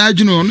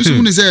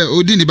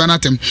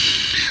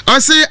 I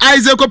say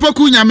Isaac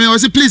Opoku Nyame. I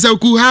say please,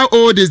 Auku, how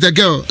old is the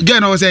girl?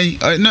 Girl, I was saying,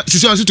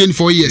 she's also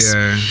 24 years.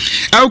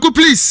 Auku,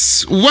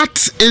 please,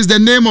 what is the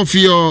name of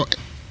your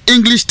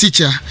English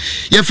teacher?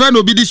 Your friend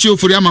will be the show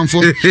for your man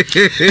for.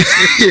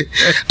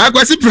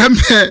 Akwasi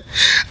Prempe,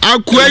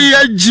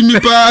 Akwaya Jimmy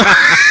Pa.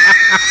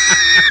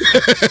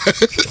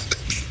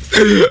 I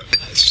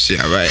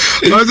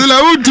was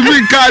allowed to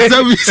be cars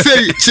and we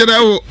say,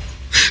 Chirao.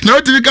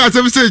 Not to be cars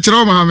and we say,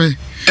 Chiroma.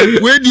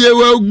 Where do you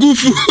well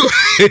goof?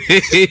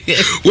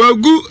 Well,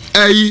 go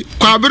a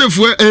quabbler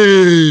for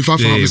a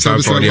Fafa,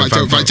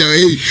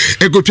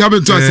 a good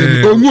cabin to us.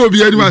 Oh, will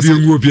be any mass.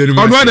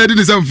 On what I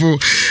did some for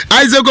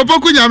Isaac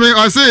Opokunyame,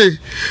 I say,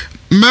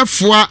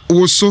 Mefwa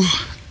was so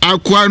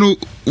Aquano.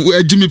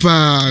 Jimmy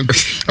Pa.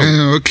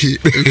 Okay.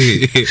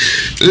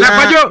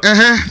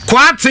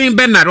 Quatin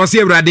Bernard was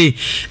here ready.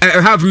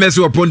 Have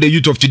mercy upon the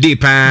youth of today.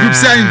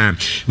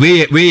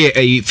 We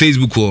a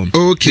Facebook home.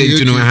 Okay.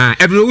 You know,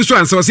 everyone so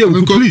answer say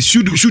please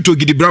shoot to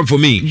Giddy Brown for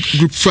me.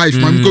 Group 5,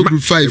 man. Go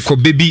group 5. For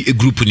baby a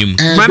group name.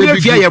 Man,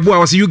 if you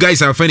was you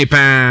guys are funny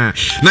pa.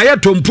 Na ya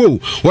Tompo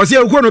was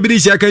here go no be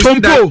this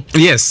Tompo.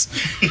 Yes.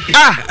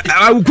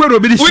 I will go no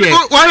be this.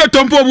 Why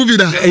Tompo movie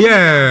da?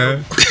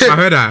 Yeah. I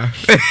heard that.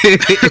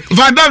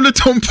 Madame le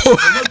Tompo.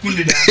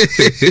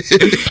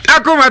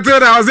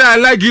 I was I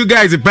like you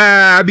guys.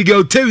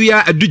 Abigail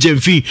Tevia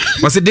Adujemfi.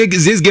 Was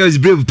this girl is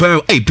brave.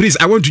 Hey, please,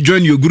 I want to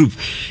join your group.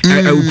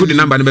 I will put the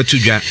number 2.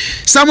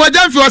 Samuel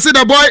Jamfi was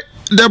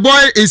the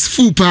boy is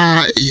full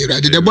pa.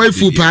 The boy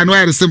full pa. No,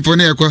 I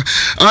symphony.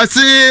 I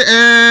say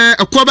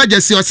Akwaba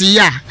Jesse was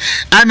yeah.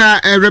 Anna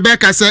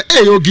Rebecca said,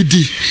 hey,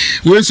 Ogidi.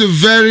 We're so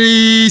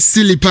very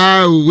silly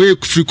pa. We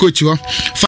free coach you.